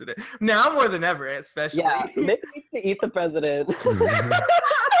the president. Now more than ever, especially. Yeah, Nick needs to eat the president.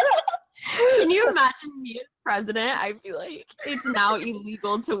 Can you imagine me as president? I feel like it's now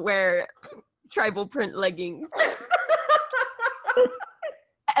illegal to wear tribal print leggings.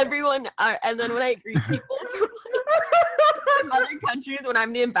 Everyone, and then when I greet people from other countries, when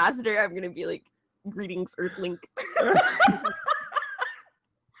I'm the ambassador, I'm gonna be like, "Greetings, Earthlink."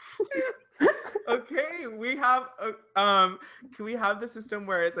 Okay, we have can we have the system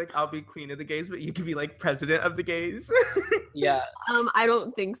where it's like I'll be queen of the gays, but you can be like president of the gays? Yeah. I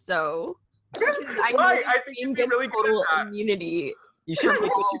don't think so. Why? I think you'd be really good total at that. immunity. You should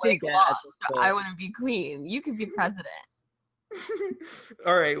take what you can get at this So point. I want to be queen. You could be president.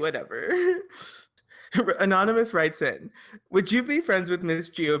 All right, whatever. Anonymous writes in, would you be friends with Miss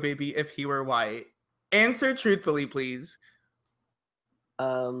Geo Baby if he were white? Answer truthfully, please.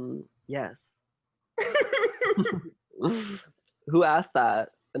 Yes. Who asked that?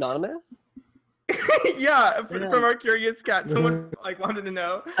 Anonymous? Yeah, from our curious cat. Someone like wanted to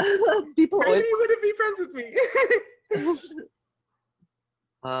know. People Maybe always you wouldn't be friends with me.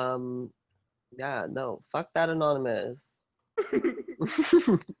 Yeah, no. Fuck that Anonymous.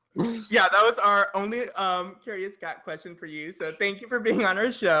 Yeah, that was our only curious cat question for you. So thank you for being on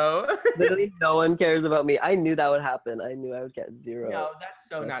our show. Literally no one cares about me. I knew that would happen. I knew I would get 0. No, that's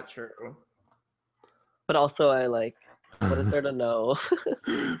so not true. But also I like, what is there to know?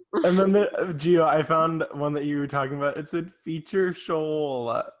 And then Gio, I found one that you were talking about. It said feature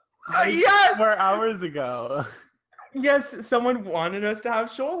Shoal. Yes! 4 hours ago. Yes, someone wanted us to have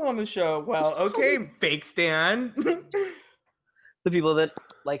Shoal on the show. Well, okay, fake Stan. The people that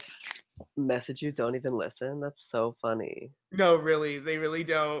like message you don't even listen. That's so funny. No, really, they really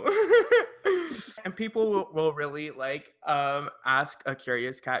don't. And people will really like ask a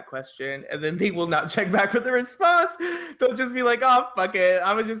curious cat question and then they will not check back for the response. They'll just be like, oh, fuck it,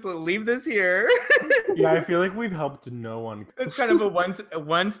 I'm gonna just leave this here. Yeah, I feel like we've helped no one. It's kind of a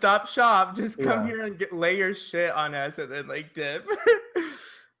one-stop shop. Just come here and lay your shit on us and then like dip.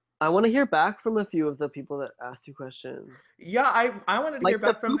 I want to hear back from a few of the people that asked you questions. Yeah, I wanted to hear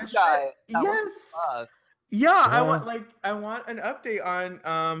back from the guy. shit. Yes. Yeah, I want an update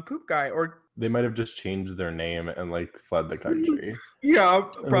on Poop Guy, or they might have just changed their name and like fled the country. Yeah,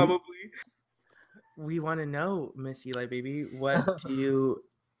 probably. We want to know, Miss Eli baby, what's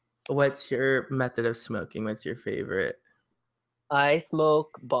your method of smoking? What's your favorite? I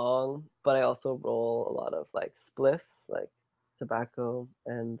smoke bong, but I also roll a lot of like spliffs, like tobacco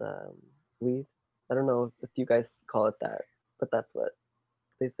and weed. I don't know if you guys call it that, but that's what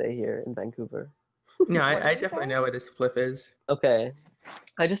they say here in Vancouver. No, What I did you definitely say? know what a spliff is. Okay.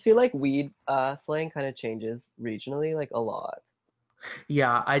 I just feel like weed slang kind of changes regionally like a lot.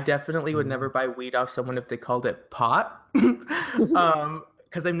 Yeah, I definitely would never Mm. buy weed off someone if they called it pot.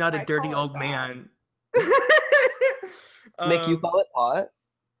 Because I'm not a I dirty call it old that. man. Make you um, call it pot?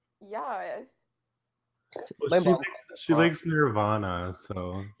 Yeah. Well, My she mom likes calls she it pot. likes Nirvana,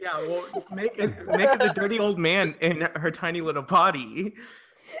 so yeah, well, make is a dirty old man in her tiny little body.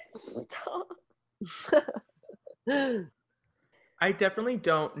 Stop. I definitely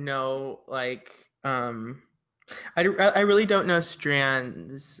don't know, like, I really don't know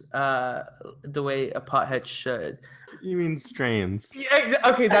strands the way a pothead should. you mean strains. Yeah,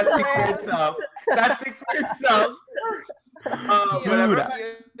 okay, that speaks for Strands. itself. That speaks for itself. Dude, Whatever.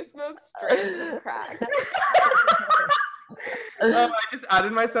 You smoke strands of crack. I just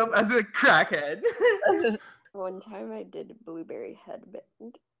outed myself as a crackhead. One time I did blueberry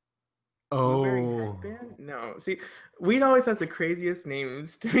headband. Blueberry Oh, headband? No. See, weed always has the craziest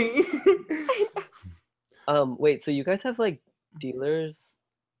names to me. Wait, so you guys have like dealers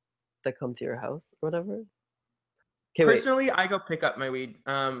that come to your house or whatever? Okay, wait. Personally, I go pick up my weed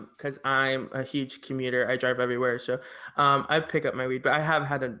because I'm a huge commuter. I drive everywhere, so I pick up my weed, but I have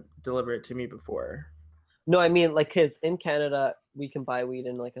had to deliver it to me before. No, I mean like, 'cause in Canada we can buy weed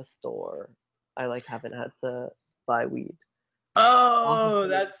in like a store. I like haven't had to buy weed. Oh, Obviously, it's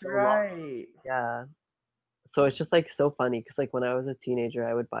that's so long. right. Yeah. So it's just like so funny because like when I was a teenager,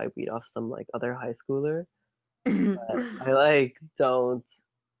 I would buy weed off some like other high schooler. But I like don't.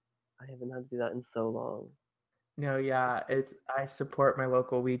 I haven't had to do that in so long. No, yeah, I support my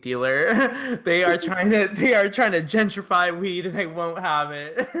local weed dealer. They are trying to gentrify weed and I won't have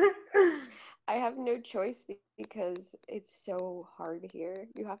it. I have no choice because it's so hard here.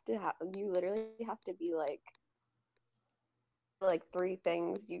 You literally have to be like three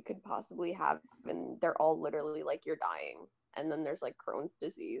things you could possibly have, and they're all literally like you're dying. And then there's like Crohn's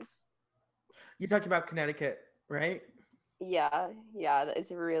disease. You're talking about Connecticut, right? Yeah,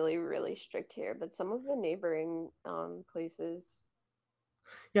 it's really, really strict here. But some of the neighboring places,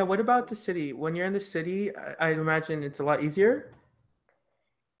 Yeah, what about the city? When you're in the city, I'd imagine it's a lot easier.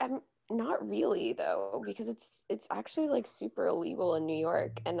 I'm not really though, because it's actually like super illegal in New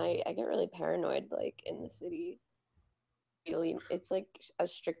York, and I get really paranoid like in the city. Really, it's like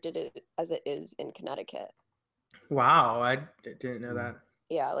as as it is in Connecticut. Wow, didn't know mm. that.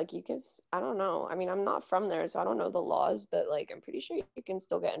 Yeah, like you can, I don't know. I mean, I'm not from there, so I don't know the laws, but like I'm pretty sure you can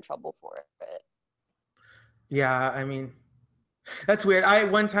still get in trouble for it. Yeah, I mean, that's weird. I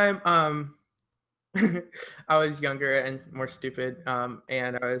one time I was younger and more stupid,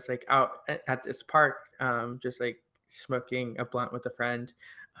 and I was like out at this park, just like smoking a blunt with a friend,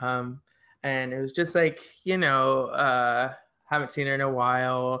 um, and it was just like haven't seen her in a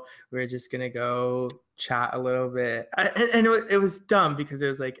while. We were just gonna go chat a little bit, and it was dumb because it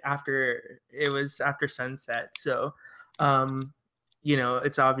was after sunset, so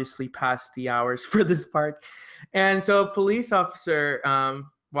it's obviously past the hours for this park, and so a police officer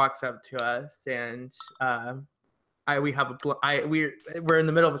walks up to us and we have we're in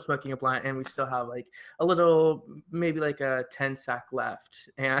the middle of smoking a blunt and we still have like a little, maybe like a 10 sack left,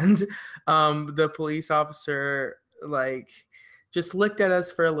 and the police officer like just looked at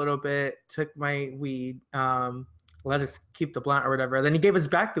us for a little bit, took my weed, let us keep the blunt or whatever, then he gave us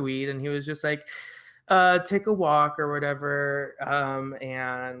back the weed and he was just like, take a walk or whatever,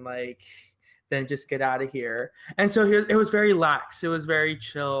 and like then just get out of here. And so it was very lax. It was very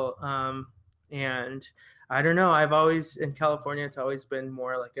chill. And I don't know. I've always in California, it's always been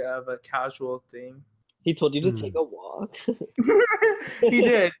more like of a casual thing. He told you to take Mm. a walk. He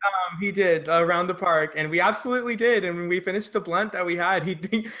did. He did around the park, and we absolutely did. And when we finished the blunt that we had, he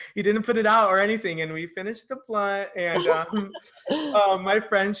didn't put it out or anything, and we finished the blunt. And my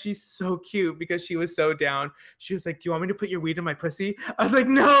friend, she's so cute because she was so down. She was like, "Do you want me to put your weed in my pussy?" I was like,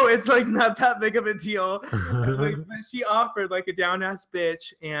 "No, it's like not that big of a deal." Like, but she offered like a down ass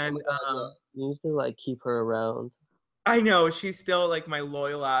bitch, Oh and my God, yeah. You need to like keep her around. I know she's still like my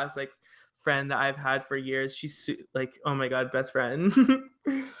loyal ass like friend that I've had for years. She's like, oh my god, best friend.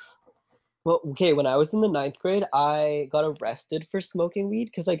 Well, okay, when I was in the ninth grade, I got arrested for smoking weed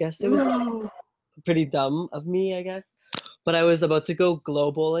because I guess it was like No. pretty dumb of me, I guess. But I was about to go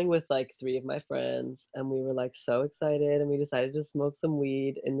glow bowling with like three of my friends, and we were like so excited, and we decided to smoke some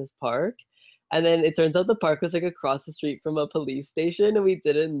weed in this park. And then it turns out the park was like across the street from a police station, and we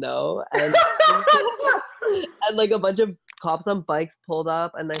didn't know. And and like a bunch of cops on bikes pulled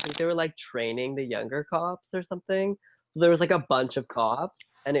up, and I think they were like training the younger cops or something. So there was like a bunch of cops,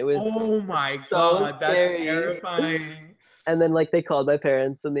 and it was Oh my so god, that's scary. terrifying. And then like they called my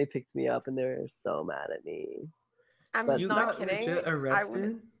parents and they picked me up and they were so mad at me. I'm But You not got kidding. legit I would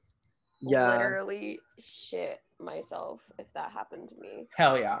arrested? yeah, literally shit myself if that happened to me.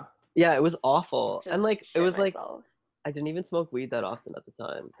 Hell yeah. yeah, it was awful. And Just like it shit was like myself. I didn't even smoke weed that often at the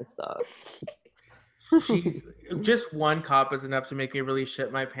time. It sucked. Jeez, just one cop is enough to make me really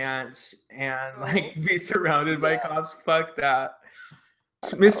shit my pants and like Oh, be surrounded by Yeah. cops. Fuck that.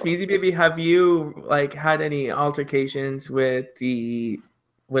 Miss oh. Feezy Baby, have you like had any altercations with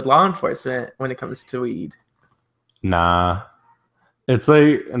law enforcement when it comes to weed? Nah. It's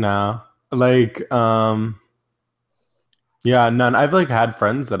like nah. Like yeah, none. I've like had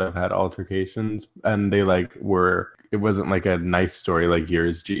friends that have had altercations and they like were it wasn't like a nice story like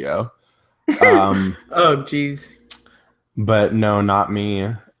yours, Geo. Oh, jeez. But no, not me.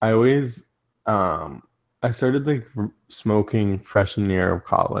 I always I started like smoking freshman year of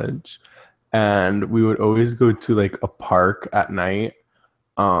college and we would always go to like a park at night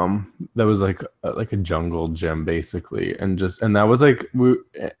that was like a jungle gym basically and that was like we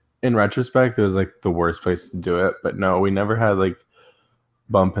in retrospect it was like the worst place to do it, but no, we never had like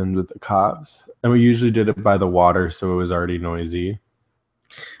bump ins with the cops and we usually did it by the water so it was already noisy.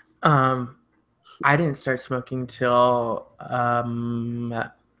 Um, I didn't start smoking till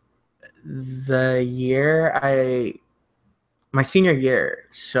the year my senior year.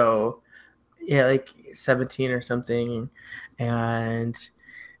 So yeah, like 17 or something. And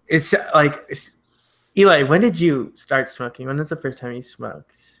it's like Eli, when did you start smoking? When was the first time you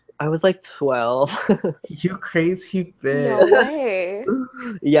smoked? I was like 12. You crazy No bitch. way.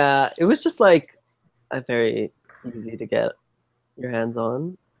 Yeah, it was just like a very easy to get your hands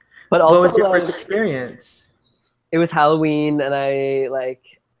on. But What also was your first like experience? it was Halloween and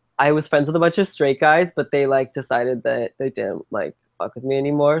I was friends with a bunch of straight guys, but they like decided that they didn't like fuck with me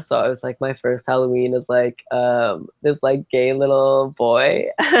anymore. So I was like my first Halloween as like this like gay little boy.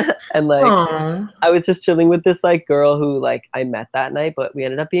 And like Oh. I was just chilling with this like girl who like I met that night, but we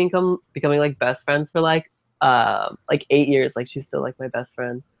ended up becoming like best friends for like 8 years. Like she's still like my best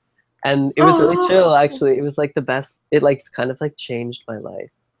friend. And it was really Oh. chill actually. It was like the best. It like kind of like changed my life.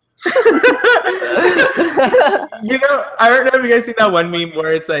 You know, I don't know if you guys seen that one meme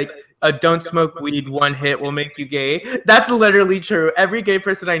where it's like, don't smoke weed, one hit will make you gay. That's literally true. Every gay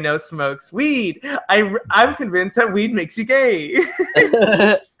person I know smokes weed. I'm convinced that weed makes you gay.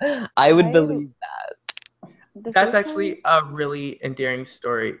 I would I believe the That's first time actually a really endearing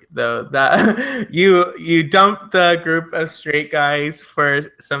story, though. That you dumped the group of straight guys for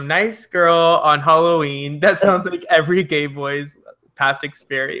some nice girl on Halloween. That that. sounds like every gay boy's past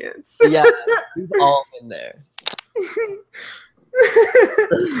experience. Yeah, we've all been there.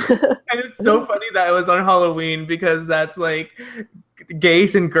 And it's so funny that it was on Halloween because that's like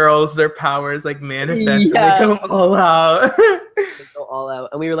gays and girls, their powers like manifest and they Yeah, go all out. they go all out,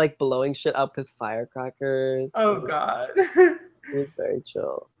 and we were like blowing shit up with firecrackers. Oh god. It was very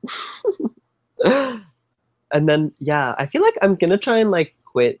chill. And then yeah, I feel like I'm gonna try and like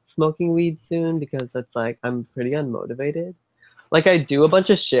quit smoking weed soon because that's like I'm pretty unmotivated. Like I do a bunch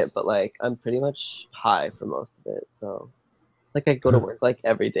of shit, but like I'm pretty much high for most of it. So like I go to work like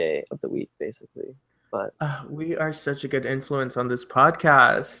every day of the week basically. But We are such a good influence on this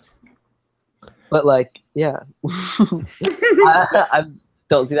podcast. like yeah, I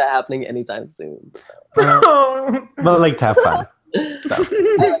don't see that happening anytime soon. Oh. But like to have fun.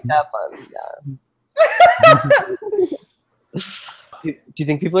 I like to have fun. Yeah. Do you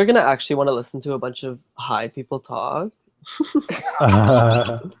think people are gonna actually want to listen to a bunch of high people talk?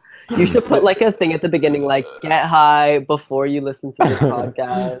 You should put like a thing at the beginning, like get high before you listen to this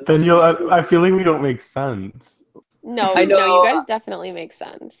podcast. Then I feel like we don't make sense. No, I no, you know. guys definitely make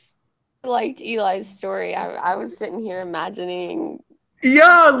sense. I liked Eli's story. I was sitting here imagining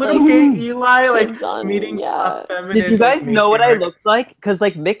Yeah, little like gay Eli like kids on meeting yeah. a feminine Did you guys like know what I matriarch. looked like? Because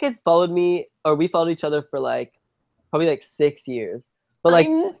like Mick has followed me, or we followed each other for like probably like 6 years. But like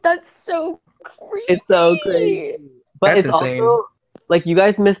That's so creepy. it's so crazy. But That's it's insane. also like you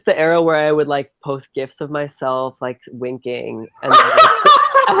guys missed the era where I would like post gifs of myself like winking and,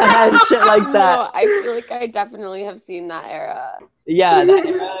 and shit like that. No, I feel like I definitely have seen that era. Yeah, that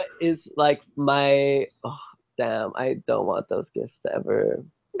era is like my damn, I don't want those gifts to ever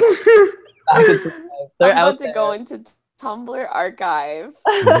back into life. They're I'm out about to there. go into Tumblr archive.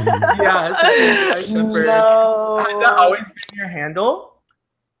 Yeah, such a nice number. No. Has that always been your handle?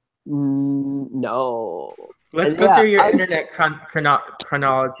 No. Let's And go yeah, through your internet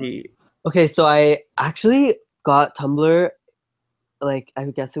chronology. okay, so I actually got Tumblr like I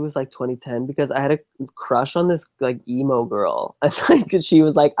guess it was like 2010 because I had a crush on this like emo girl. And like she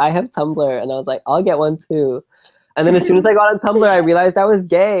was like, I have Tumblr, and I was like, I'll get one too. And then as soon as I got on Tumblr, I realized I was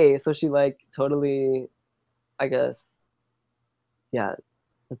gay. So she like totally, I guess, yeah,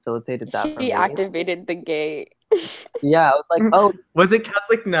 facilitated that for She me. activated the gay. Yeah, I was like, oh Was it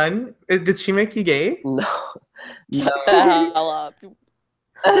Catholic nun? Did she make you gay? no, Shut no, the hell up.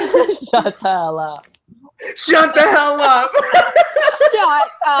 shut the hell up. Shut the hell up! Shut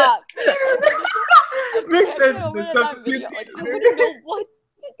up. Makes I sense. get over The that substitute video. Like, I teacher. want to know what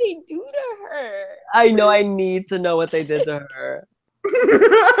did they do to her? I know I need to know what they did to her.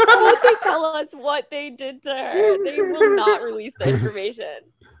 Won't they tell us what they did to her? They will not release the information.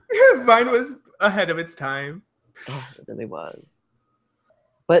 Mine was ahead of its time. Oh, it really was.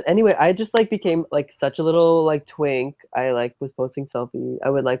 But anyway, I just like became like such a little like twink. I like was posting selfies. I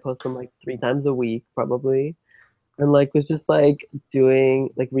would like post them like 3 times a week probably. And like was just like doing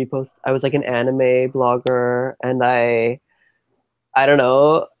like reposts. I was like an anime blogger and I don't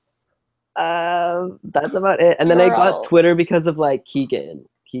know. That's about it. And then I got Girl. Twitter because of like Keegan.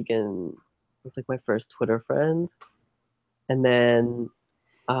 Keegan was like my first Twitter friend. And then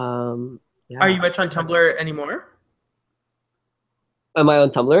yeah. Are you much on Tumblr anymore? Am I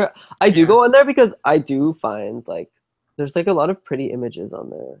on Tumblr? I do Yeah. go on there because I do find like there's like a lot of pretty images on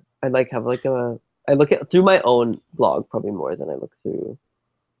there. I like have like I look at through my own blog probably more than I look through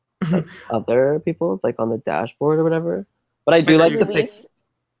like other people's like on the dashboard or whatever. But I do like the pic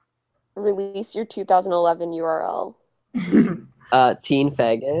Release your 2011 URL. teen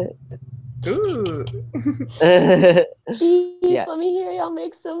faggot. Ooh. Beep, Yeah. let me hear y'all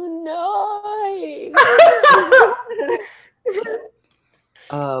make some noise.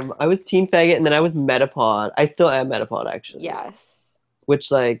 I was teen faggot and then I was Metapod. I still am Metapod actually. Yes.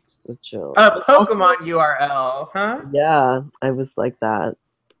 Which like was chill. A Pokemon URL, huh? Yeah, I was like that.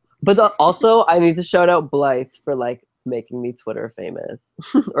 But also, I need to shout out Blythe for like making me Twitter famous,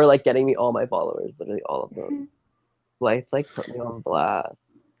 or like getting me all my followers, literally all of them. Blythe like put me on blast.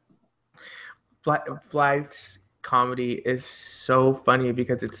 Blythe's comedy is so funny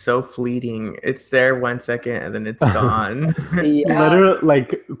because it's so fleeting. It's there 1 second and then it's gone. Yeah, Literally,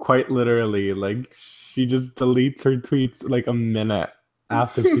 like quite literally, like she just deletes her tweets like a minute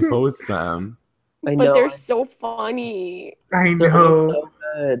after she posts them. I But know. they're so funny. I They're all know. so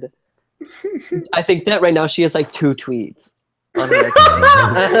good. I think that right now she has like 2 tweets on her account.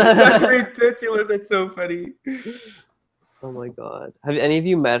 That's ridiculous. It's so funny. Oh my god. Have any of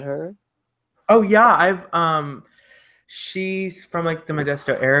you met her? Oh yeah, she's from like the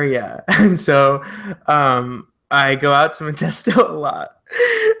Modesto area. And so I go out to Modesto a lot.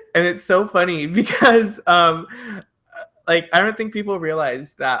 And it's so funny because like I don't think people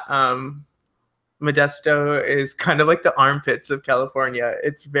realize that Modesto is kind of like the armpits of California.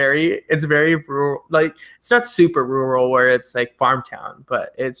 It's very rural. Like it's not super rural where it's like farm town,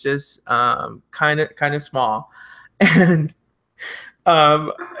 but it's just kind of small. And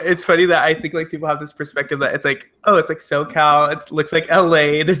it's funny that I think like people have this perspective that it's like, oh, it's like SoCal, it looks like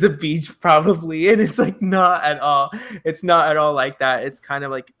LA, there's a beach probably, and it's like not at all. It's not at all like that. It's kind of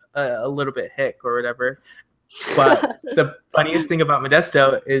like a little bit hick or whatever. But the funniest thing about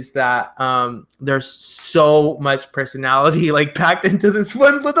Modesto is that there's so much personality like packed into this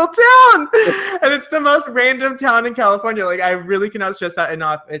one little town, and it's the most random town in California. Like I really cannot stress that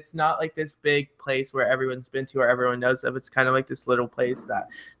enough. It's not like this big place where everyone's been to or everyone knows of. It's kind of like this little place that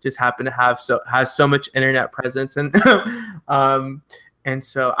just happened to have has so much internet presence and and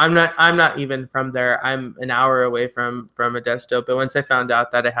so I'm not even from there. I'm an hour away from Modesto. But once I found out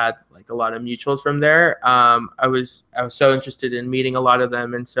that I had like a lot of mutuals from there, I was so interested in meeting a lot of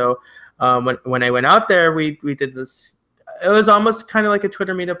them. And so when I went out there, we did this. It was almost kind of like a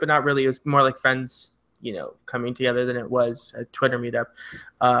Twitter meetup, but not really. It was more like friends, coming together than it was a Twitter meetup.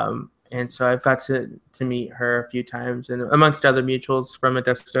 And so I've got to meet her a few times, and amongst other mutuals from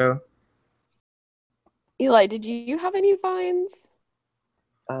Modesto. Eli, did you have any vines?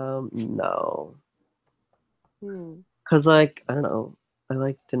 No. Hmm. Cause like I don't know, I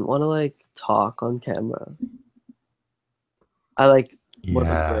like didn't want to like talk on camera. I like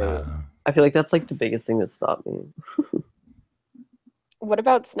wasn't great. I feel like that's like the biggest thing that stopped me. What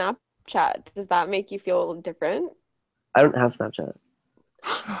about Snapchat? Does that make you feel different? I don't have Snapchat.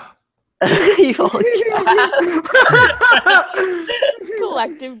 You all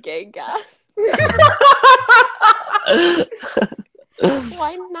Collective gay gas.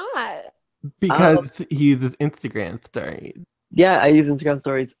 Why not? Because he uses Instagram stories. Yeah, I use Instagram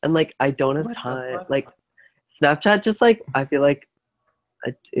stories and like I don't have What the time. fuck? Like Snapchat just like I feel like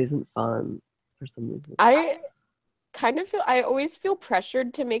it isn't fun for some reason. I always feel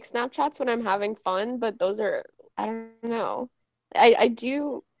pressured to make Snapchats when I'm having fun, but those are, I don't know. I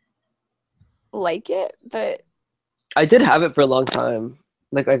do like it, but I did have it for a long time.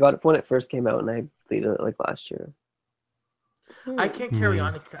 Like I got it when it first came out, and I deleted it like last year. I can't carry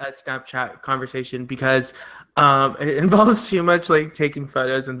on a Snapchat conversation because it involves too much like taking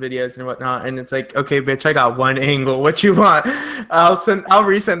photos and videos and whatnot, and it's like, okay, bitch, I got one angle. What you want? I'll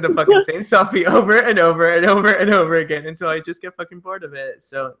resend the fucking same selfie over and over and over and over again until I just get fucking bored of it.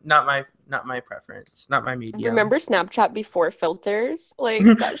 So not my preference, not my medium. Remember Snapchat before filters? Like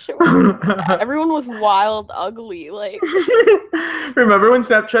that shit everyone was wild ugly. Like remember when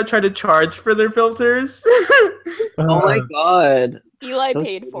Snapchat tried to charge for their filters? Oh my god. Eli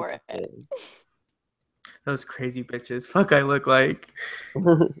paid for it. Those crazy bitches. Fuck, I look like.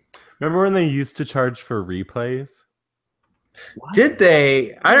 Remember when they used to charge for replays? What? Did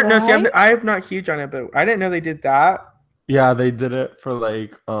they? I don't know. See, I'm not huge on it, but I didn't know they did that. Yeah, they did it for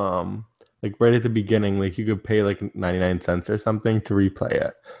like right at the beginning, like you could pay like 99 cents or something to replay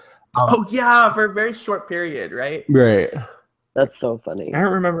it. Oh yeah, for a very short period, right? Right. That's so funny. I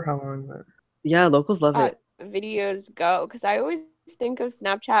don't remember how long, but Yeah, locals love it. Videos go, because I always think of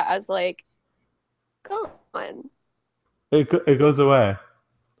Snapchat as like gone. It goes away.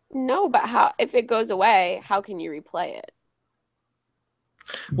 No, but how? If it goes away, how can you replay it?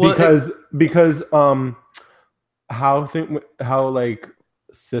 Well, because how like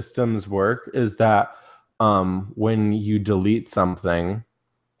systems work is that when you delete something,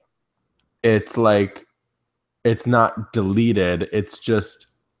 it's like it's not deleted, it's just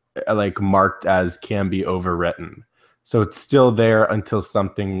like marked as can be overwritten. So it's still there until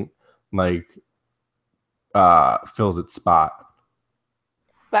something like fills its spot.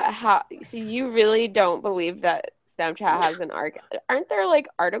 But how? So you really don't believe that Snapchat has an arc? Aren't there like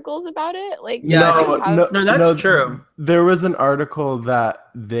articles about it? Like no, that's true. There was an article that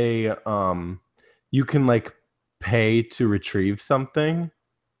they you can like pay to retrieve something.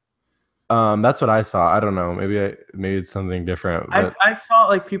 That's what I saw. I don't know. Maybe it's something different. But I saw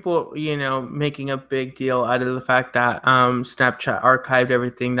like people, making a big deal out of the fact that Snapchat archived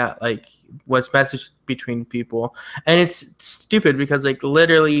everything that like was messaged between people, and it's stupid because like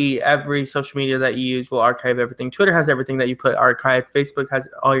literally every social media that you use will archive everything. Twitter has everything that you put archived. Facebook has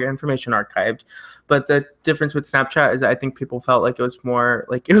all your information archived. But the difference with Snapchat is I think people felt like it was more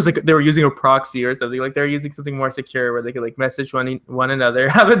like it was like they were using a proxy or something. Like they're using something more secure where they could like message one another,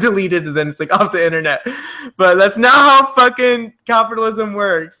 have it deleted, and then it's like off the internet. But that's not how fucking capitalism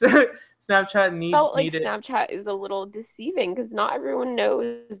works. Snapchat needed. Snapchat is a little deceiving because not everyone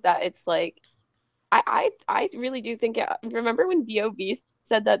knows that it's like. I really do think. Remember when B.O.B.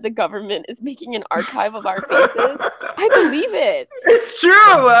 said that the government is making an archive of our faces? I believe it. It's true.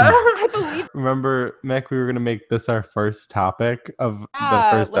 I believe. Remember, Mick, we were gonna make this our first topic of the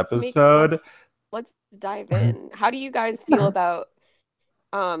first episode. Let's dive in. How do you guys feel about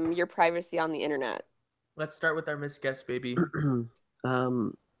your privacy on the internet? Let's start with our Miss Guest, baby.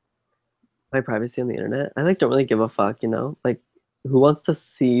 My privacy on the internet. I like don't really give a fuck, like. Who wants to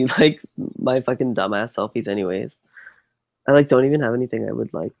see like my fucking dumbass selfies anyways? I like don't even have anything I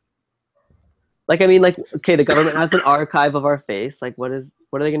would like. Like I mean like okay, the government has an archive of our face. Like what are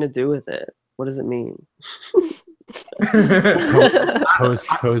they gonna do with it? What does it mean?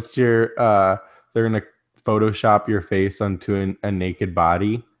 Post your they're gonna Photoshop your face onto a naked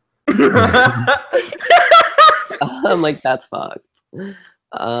body. I'm like that's fucked.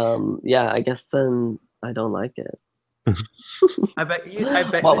 Yeah, I guess then I don't like it. I bet you the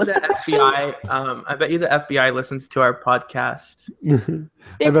FBI. I bet you the FBI listens to our podcast.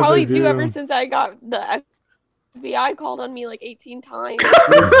 They probably do. Ever since I got the FBI called on me like 18 times.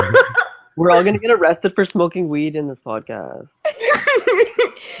 We're all gonna get arrested for smoking weed in this podcast.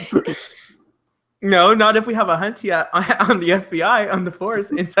 No, not if we have a hunt yet on the FBI on the force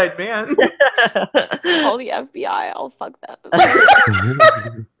inside man. Call the FBI. I'll fuck them.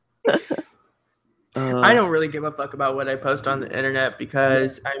 I don't really give a fuck about what I post on the internet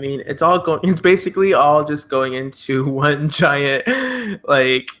because I mean it's basically all just going into one giant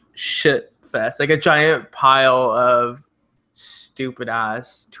like shit fest, like a giant pile of stupid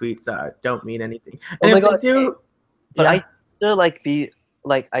ass tweets that don't mean anything. And oh my god, but yeah. I still like be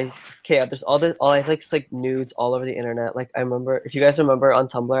like there's all I like nudes all over the internet. Like I remember, if you guys remember on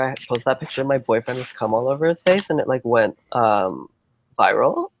Tumblr, I posted that picture of my boyfriend with cum all over his face, and it like went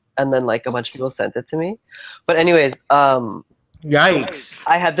viral. And then like a bunch of people sent it to me. But anyways, yikes.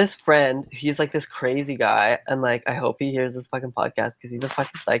 I had this friend, he's like this crazy guy, and like I hope he hears this fucking podcast because he's a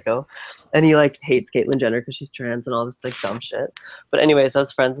fucking psycho. And he like hates Caitlyn Jenner because she's trans and all this like dumb shit. But anyways, I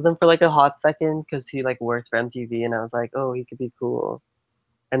was friends with him for like a hot second because he like worked for MTV, and I was like, oh, he could be cool.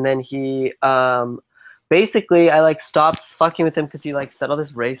 And then he basically I like stopped fucking with him because he like said all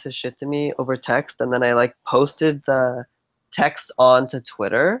this racist shit to me over text, and then I like posted the text onto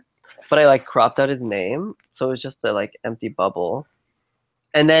Twitter, but I like cropped out his name, so it was just a like empty bubble.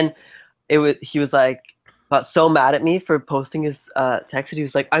 And then he was like got so mad at me for posting his text, and he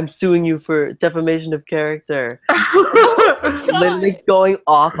was like, I'm suing you for defamation of character. Literally going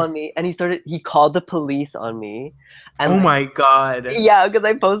off on me, and he called the police on me. And Oh like, my god. yeah, because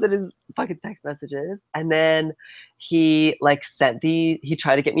I posted his fucking text messages, and then he like he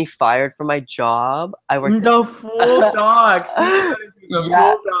tried to get me fired from my job. I worked The full docs. The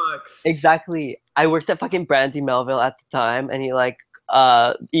Yeah. full docs. Exactly. I worked at fucking Brandy Melville at the time, and he like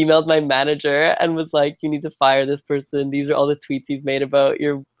emailed my manager and was like, you need to fire this person. These are all the tweets he's made about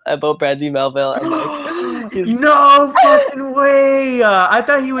Brandy Melville. And like, No fucking way! I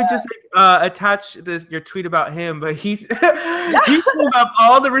thought he would just like, attach your tweet about him, but he pulled up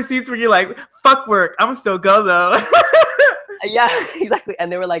all the receipts where you're like, "Fuck work, I'm still go though." Yeah, exactly. And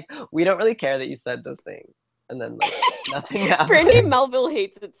they were like, "We don't really care that you said those things." And then like, nothing happened. Brandy Melville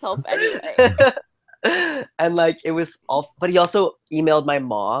hates itself anyway. And like it was all, but he also emailed my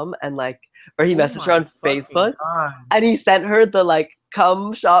mom and like, or he messaged her on Facebook, and he sent her the like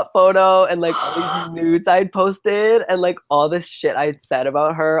cum shot photo and like all these nudes I'd posted and like all this shit I'd said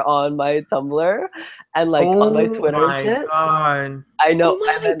about her on my Tumblr and like on my Twitter and shit. God. I know.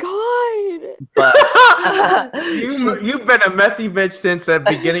 Oh my god. But you've been a messy bitch since the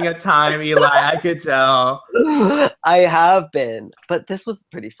beginning of time, Eli. I could tell. I have been, but this was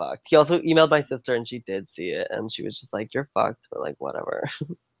pretty fucked. He also emailed my sister, and she did see it, and she was just like, "You're fucked," but like whatever.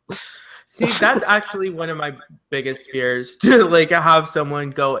 See, that's actually one of my biggest fears, to like have someone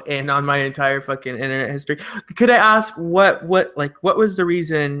go in on my entire fucking internet history. Could I ask what was the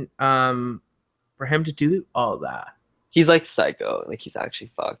reason for him to do all that? He's like psycho, like he's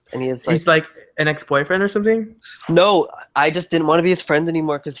actually fucked, and he's like an ex-boyfriend or something. No, I just didn't want to be his friend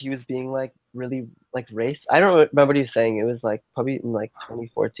anymore because he was being like really like race. I don't remember what he was saying. It was like probably in like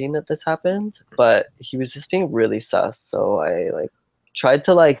 2014 that this happened, but he was just being really sus. So I like tried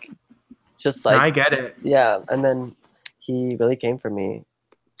to like just like, I get it. Yeah, and then he really came for me.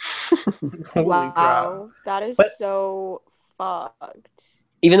 Holy crap. That is so fucked.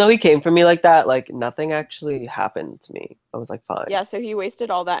 Even though he came for me like that, like nothing actually happened to me. I was like, fine. Yeah, so he wasted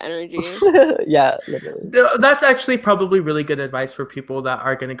all that energy. Yeah, literally. That's actually probably really good advice for people that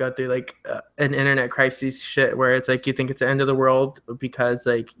are gonna go through like an internet crisis shit where it's like you think it's the end of the world because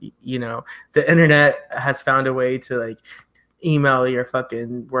like you know the internet has found a way to like email your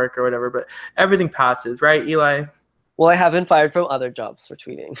fucking work or whatever, but everything passes, right, Eli? Well, I have been fired from other jobs for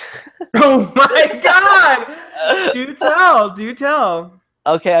tweeting. Oh my god! Do tell.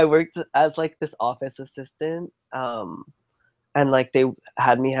 Okay, I worked as like this office assistant, and like they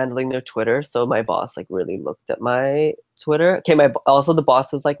had me handling their Twitter, so my boss like really looked at my Twitter. Okay, also the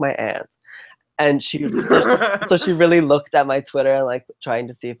boss was like my aunt, and she so she really looked at my Twitter, like trying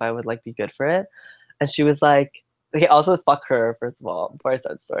to see if I would like be good for it, and she was like, okay, also fuck her first of all before I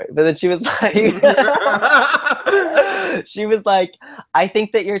start the story, but then she was like, I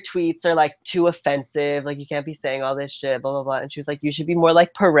think that your tweets are like too offensive, like you can't be saying all this shit, blah blah blah, and she was like, you should be more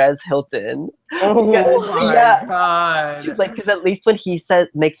like Perez Hilton. Oh my god. She was like, because at least when he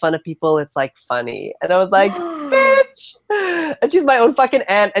makes fun of people, it's like funny, and I was like, bitch. And she's my own fucking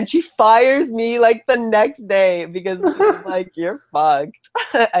aunt, and she fires me like the next day because she's like, you're fucked.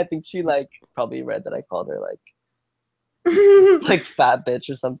 I think she like probably read that I called her like like fat bitch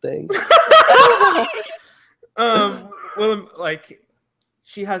or something. Well, like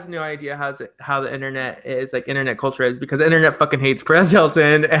she has no idea how the internet is, like internet culture is, because the internet fucking hates Perez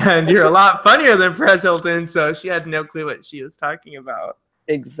Hilton, and you're a lot funnier than Perez Hilton, so she had no clue what she was talking about.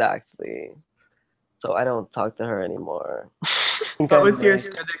 Exactly. So I don't talk to her anymore. What was your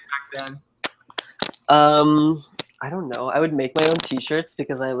aesthetic back then? I don't know. I would make my own t-shirts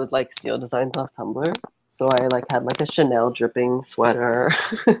because I would like steal designs off Tumblr. So I like had like a Chanel dripping sweater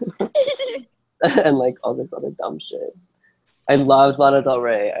and like all this other dumb shit. I loved Lana Del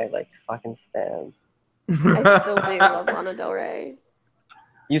Rey. I like fucking stan. I still do love Lana Del Rey.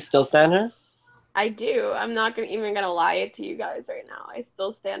 You still stan her? I do. I'm not even gonna lie to you guys right now. I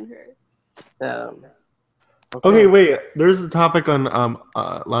still stan her. Okay, wait. There's a topic on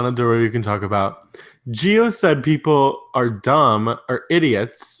Lana Del Rey you can talk about. Gio said people are dumb or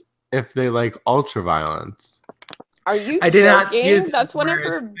idiots if they like ultraviolence. Are you I did not joking? use That's one of words.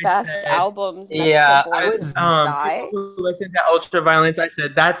 her best albums. Next Yeah, to Born to Die. Listen to Ultraviolence. I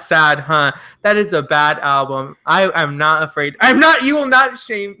said that's sad, huh? That is a bad album. I am not afraid. I'm not. You will not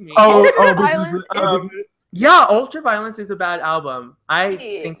shame me. Ultraviolence is Yeah, Ultraviolence is a bad album. I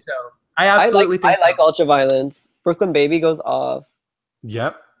think so. I absolutely I think like Ultraviolence. Brooklyn Baby goes off.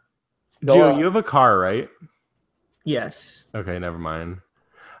 Yep. Go Gio, on. you have a car, right? yes. Okay, never mind.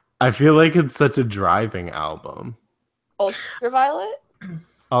 I feel like it's such a driving album. Ultraviolet?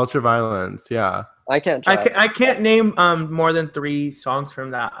 Ultraviolence, yeah. I can't drive. I can't name more than 3 songs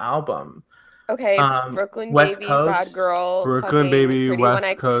from that album. Okay, Brooklyn West Baby, Sad Coast. Girl, Brooklyn fucking Baby, Pretty When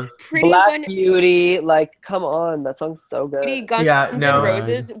West Coast. Black When Beauty, like, come on, that song's so Pretty good. Guns Yeah, N' no.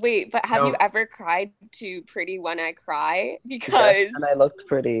 Roses. Wait, but have you No. ever cried to Pretty When I Cry? Yes, Because and I looked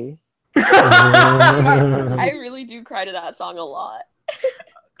pretty. I really do cry to that song a lot.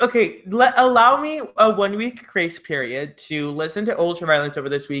 Okay, allow me a 1-week grace period to listen to Ultraviolence over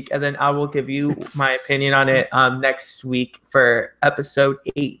this week, and then I will give you my opinion on it next week for episode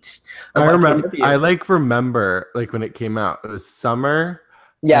 8. I remember. KW. I remember like when it came out. It was summer.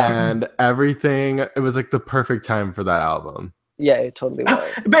 Yeah. And everything. It was like the perfect time for that album. Yeah, it totally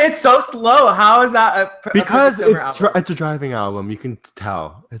was. But it's so slow. How is that? Because a album? it's a driving album. You can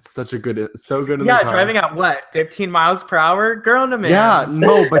tell. It's so good in the Yeah, car. driving at what? 15 miles per hour? Girl, no man. Yeah,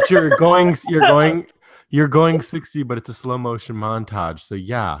 no, but you're going 60, but it's a slow motion montage. So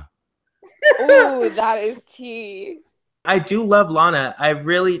yeah. Ooh, that is tea. I do love Lana. I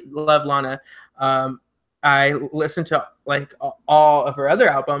really love Lana. I listen to like all of her other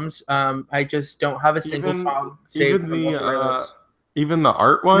albums. I just don't have a single song saved from Ultraviolence. Even the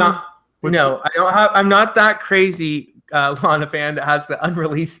art one. No, I don't have. I'm not that crazy Lana fan that has the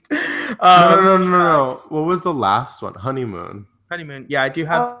unreleased. No. What was the last one? Honeymoon. Honeymoon. Yeah, I do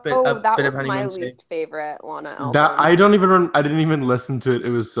have a bit that of was Honeymoon. my least favorite Lana album. That I didn't even listen to it. It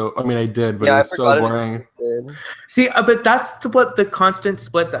was so. I mean, I did, but it was so boring. See, but that's what the constant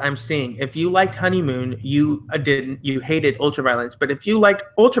split that I'm seeing. If you liked Honeymoon, you hated Ultraviolence. But if you liked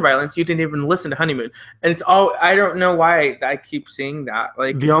Ultraviolence, you didn't even listen to Honeymoon. And it's all. I don't know why I keep seeing that.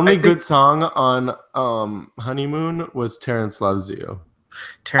 Like the only good song on Honeymoon was Terrence Loves You.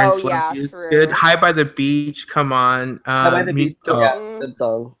 Terrence Loves You is good. High by the Beach, come on. Good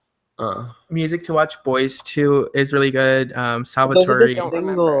song. Music to Watch Boys 2 is really good. Salvatore. Don't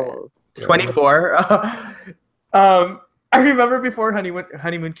remember. 24. I remember before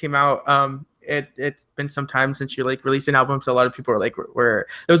Honeymoon came out. It's been some time since she like released an album, so a lot of people were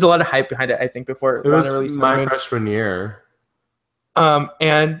there was a lot of hype behind it. I think before it was my freshman year.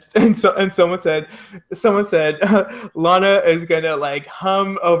 And someone said Lana is gonna like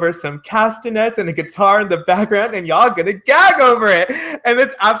hum over some castanets and a guitar in the background and y'all gonna gag over it, and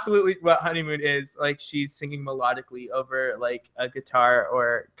that's absolutely what Honeymoon is. Like she's singing melodically over like a guitar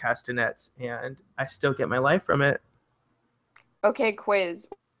or castanets, and I still get my life from it. Okay, quiz.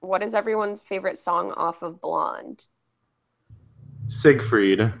 What is everyone's favorite song off of Blonde?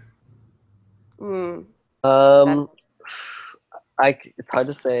 Siegfried. It's hard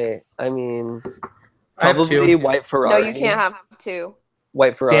to say. I mean, probably White Ferrari. No, you can't have 2.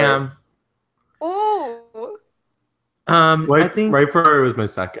 White Ferrari. Damn. Ooh. I think White Ferrari was my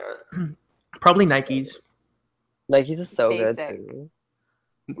second. Probably Nikes. Nikes is so Basic. good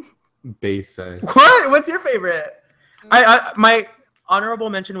too. Basic. What? What's your favorite? I my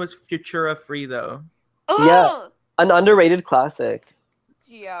honorable mention was Futura Free though. Oh! Yeah, an underrated classic.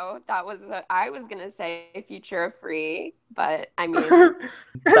 Gio, that was I was gonna say Futura Free, but I mean that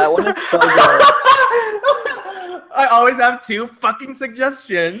one is so good. I always have 2 fucking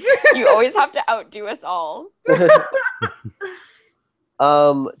suggestions. You always have to outdo us all.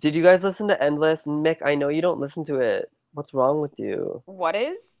 Did you guys listen to Endless? Mick, I know you don't listen to it. What's wrong with you? What?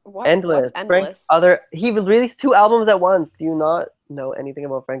 Endless. What's Endless? He released 2 albums at once. Do you not know anything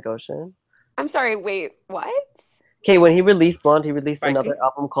about Frank Ocean? I'm sorry, wait, what? Okay, when he released Blonde, he released another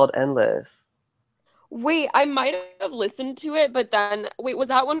album called Endless. Wait, I might have listened to it, but then wait, was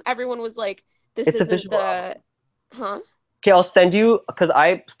that one everyone was like, this isn't the huh? Okay, I'll send you, because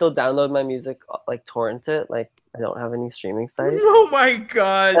I still download my music, like torrent it. Like I don't have any streaming sites. Oh my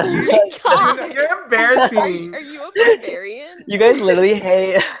god. You're embarrassing. Are you a barbarian? You guys literally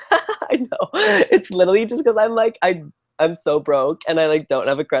hate. I know. It's literally just because I'm so broke and I like don't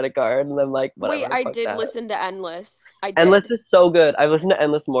have a credit card and I'm like, whatever. Wait, I did listen to Endless. Endless is so good. I've listened to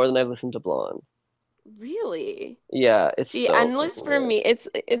Endless more than I've listened to Blonde. Really? Yeah, it's See, so Endless cool. for me, it's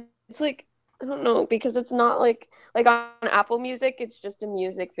like I don't know, because it's not like on Apple Music, it's just a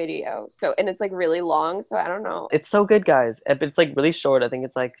music video. So and it's like really long, so I don't know. It's so good, guys. It's like really short. I think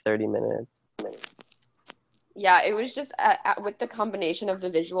it's like 30 minutes. Yeah, it was just with the combination of the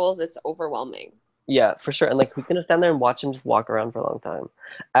visuals, it's overwhelming. Yeah, for sure. And like, who's gonna stand there and watch him just walk around for a long time?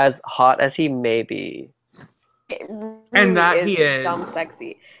 As hot as he may be. It really And that he is. Dumb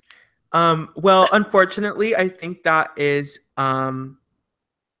sexy. Well, unfortunately, I think that is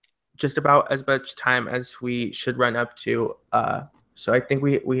just about as much time as we should run up to. So I think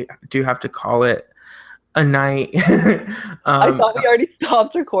we do have to call it a night. I thought we already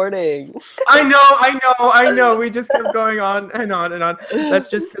stopped recording. I know. We just kept going on and on and on. That's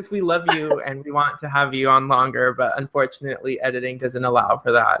just because we love you and we want to have you on longer, but unfortunately, editing doesn't allow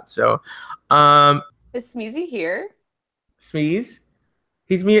for that. So, Is Smeezy here? Smeeze,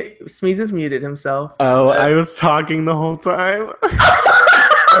 Smeeze has muted himself. Oh, I was talking the whole time.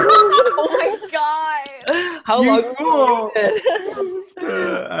 Oh my god! How You long were fool! you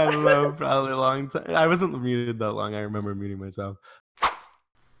muted? I don't know, probably a long time. I wasn't muted that long. I remember muting myself.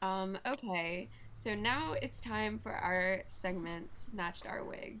 Okay, so now it's time for our segment, Snatched Our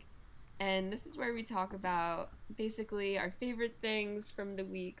Wig. And this is where we talk about basically our favorite things from the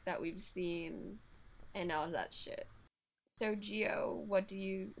week that we've seen and all that shit. So Gio,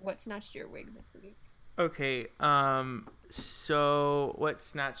 what snatched your wig this week? Okay, so what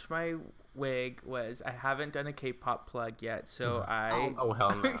snatched my wig was I haven't done a K-pop plug yet, so Oh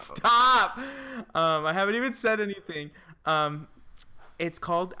hell no. Stop! I haven't even said anything. It's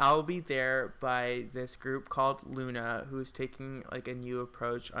called "I'll Be There" by this group called Luna, who's taking like a new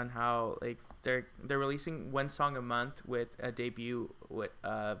approach on how like they're releasing one song a month with a debut with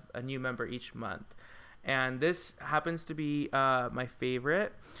a new member each month, and this happens to be my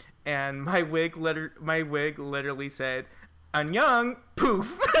favorite. And my wig literally said "Annyeong,"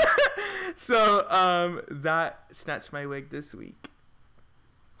 poof. So that snatched my wig this week.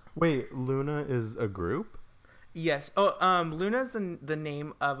 Wait, Luna is a group? Yes. Oh, Luna's the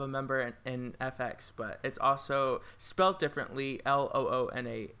name of a member in FX, but it's also spelled differently.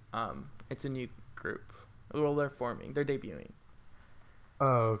 Loona. It's a new group. Well, they're forming. They're debuting.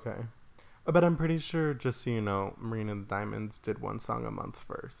 Oh, okay. But I'm pretty sure, just so you know, Marina the Diamonds did one song a month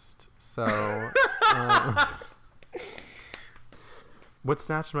first. So, what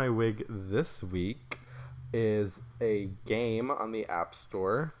snatched my wig this week is a game on the App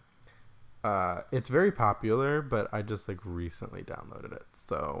Store. It's very popular, but I just like recently downloaded it.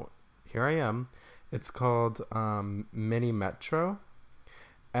 So here I am. It's called Mini Metro,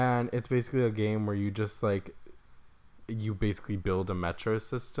 and it's basically a game where you just like you basically build a metro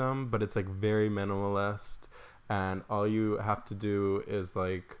system, but it's like very minimalist, and all you have to do is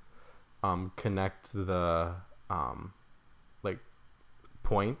like connect the like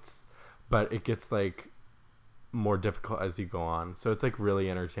points, but it gets like more difficult as you go on. So it's like really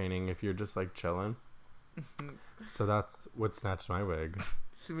entertaining if you're just like chilling. So that's what snatched my wig.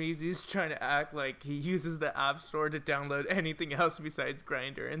 Smeezy's trying to act like he uses the App Store to download anything else besides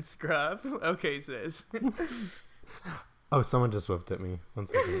Grindr and Scruff. Okay, sis. Oh, someone just whooped at me. One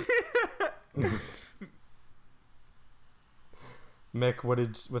second. Mick,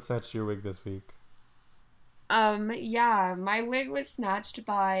 what snatched your wig this week? Yeah, my wig was snatched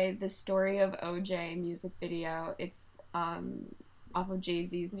by the Story of OJ music video. It's off of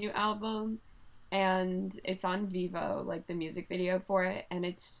Jay-Z's new album, and it's on Vivo, like the music video for it, and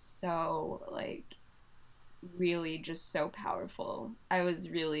it's so like really just so powerful. I was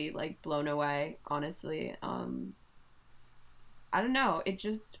really like blown away, honestly. I don't know, it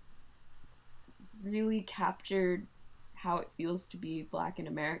just really captured how it feels to be Black in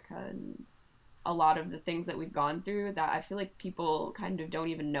America and a lot of the things that we've gone through that I feel like people kind of don't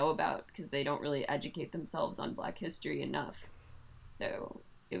even know about because they don't really educate themselves on Black history enough. So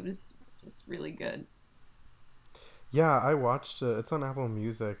it was just really good. Yeah, I watched it. It's on Apple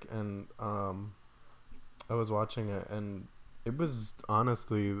Music, and I was watching it, and it was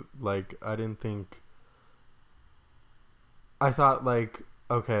honestly like I thought like,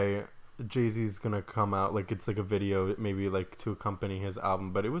 okay, Jay-Z's gonna come out like it's like a video maybe like to accompany his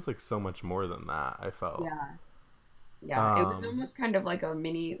album, but it was like so much more than that, I felt. Yeah. Yeah, it was almost kind of like a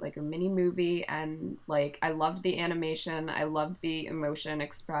mini movie, and like I loved the animation, I loved the emotion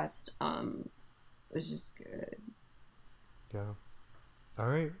expressed. It was just good. Yeah. All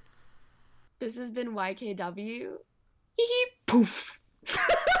right. This has been YKW. Hee hee poof.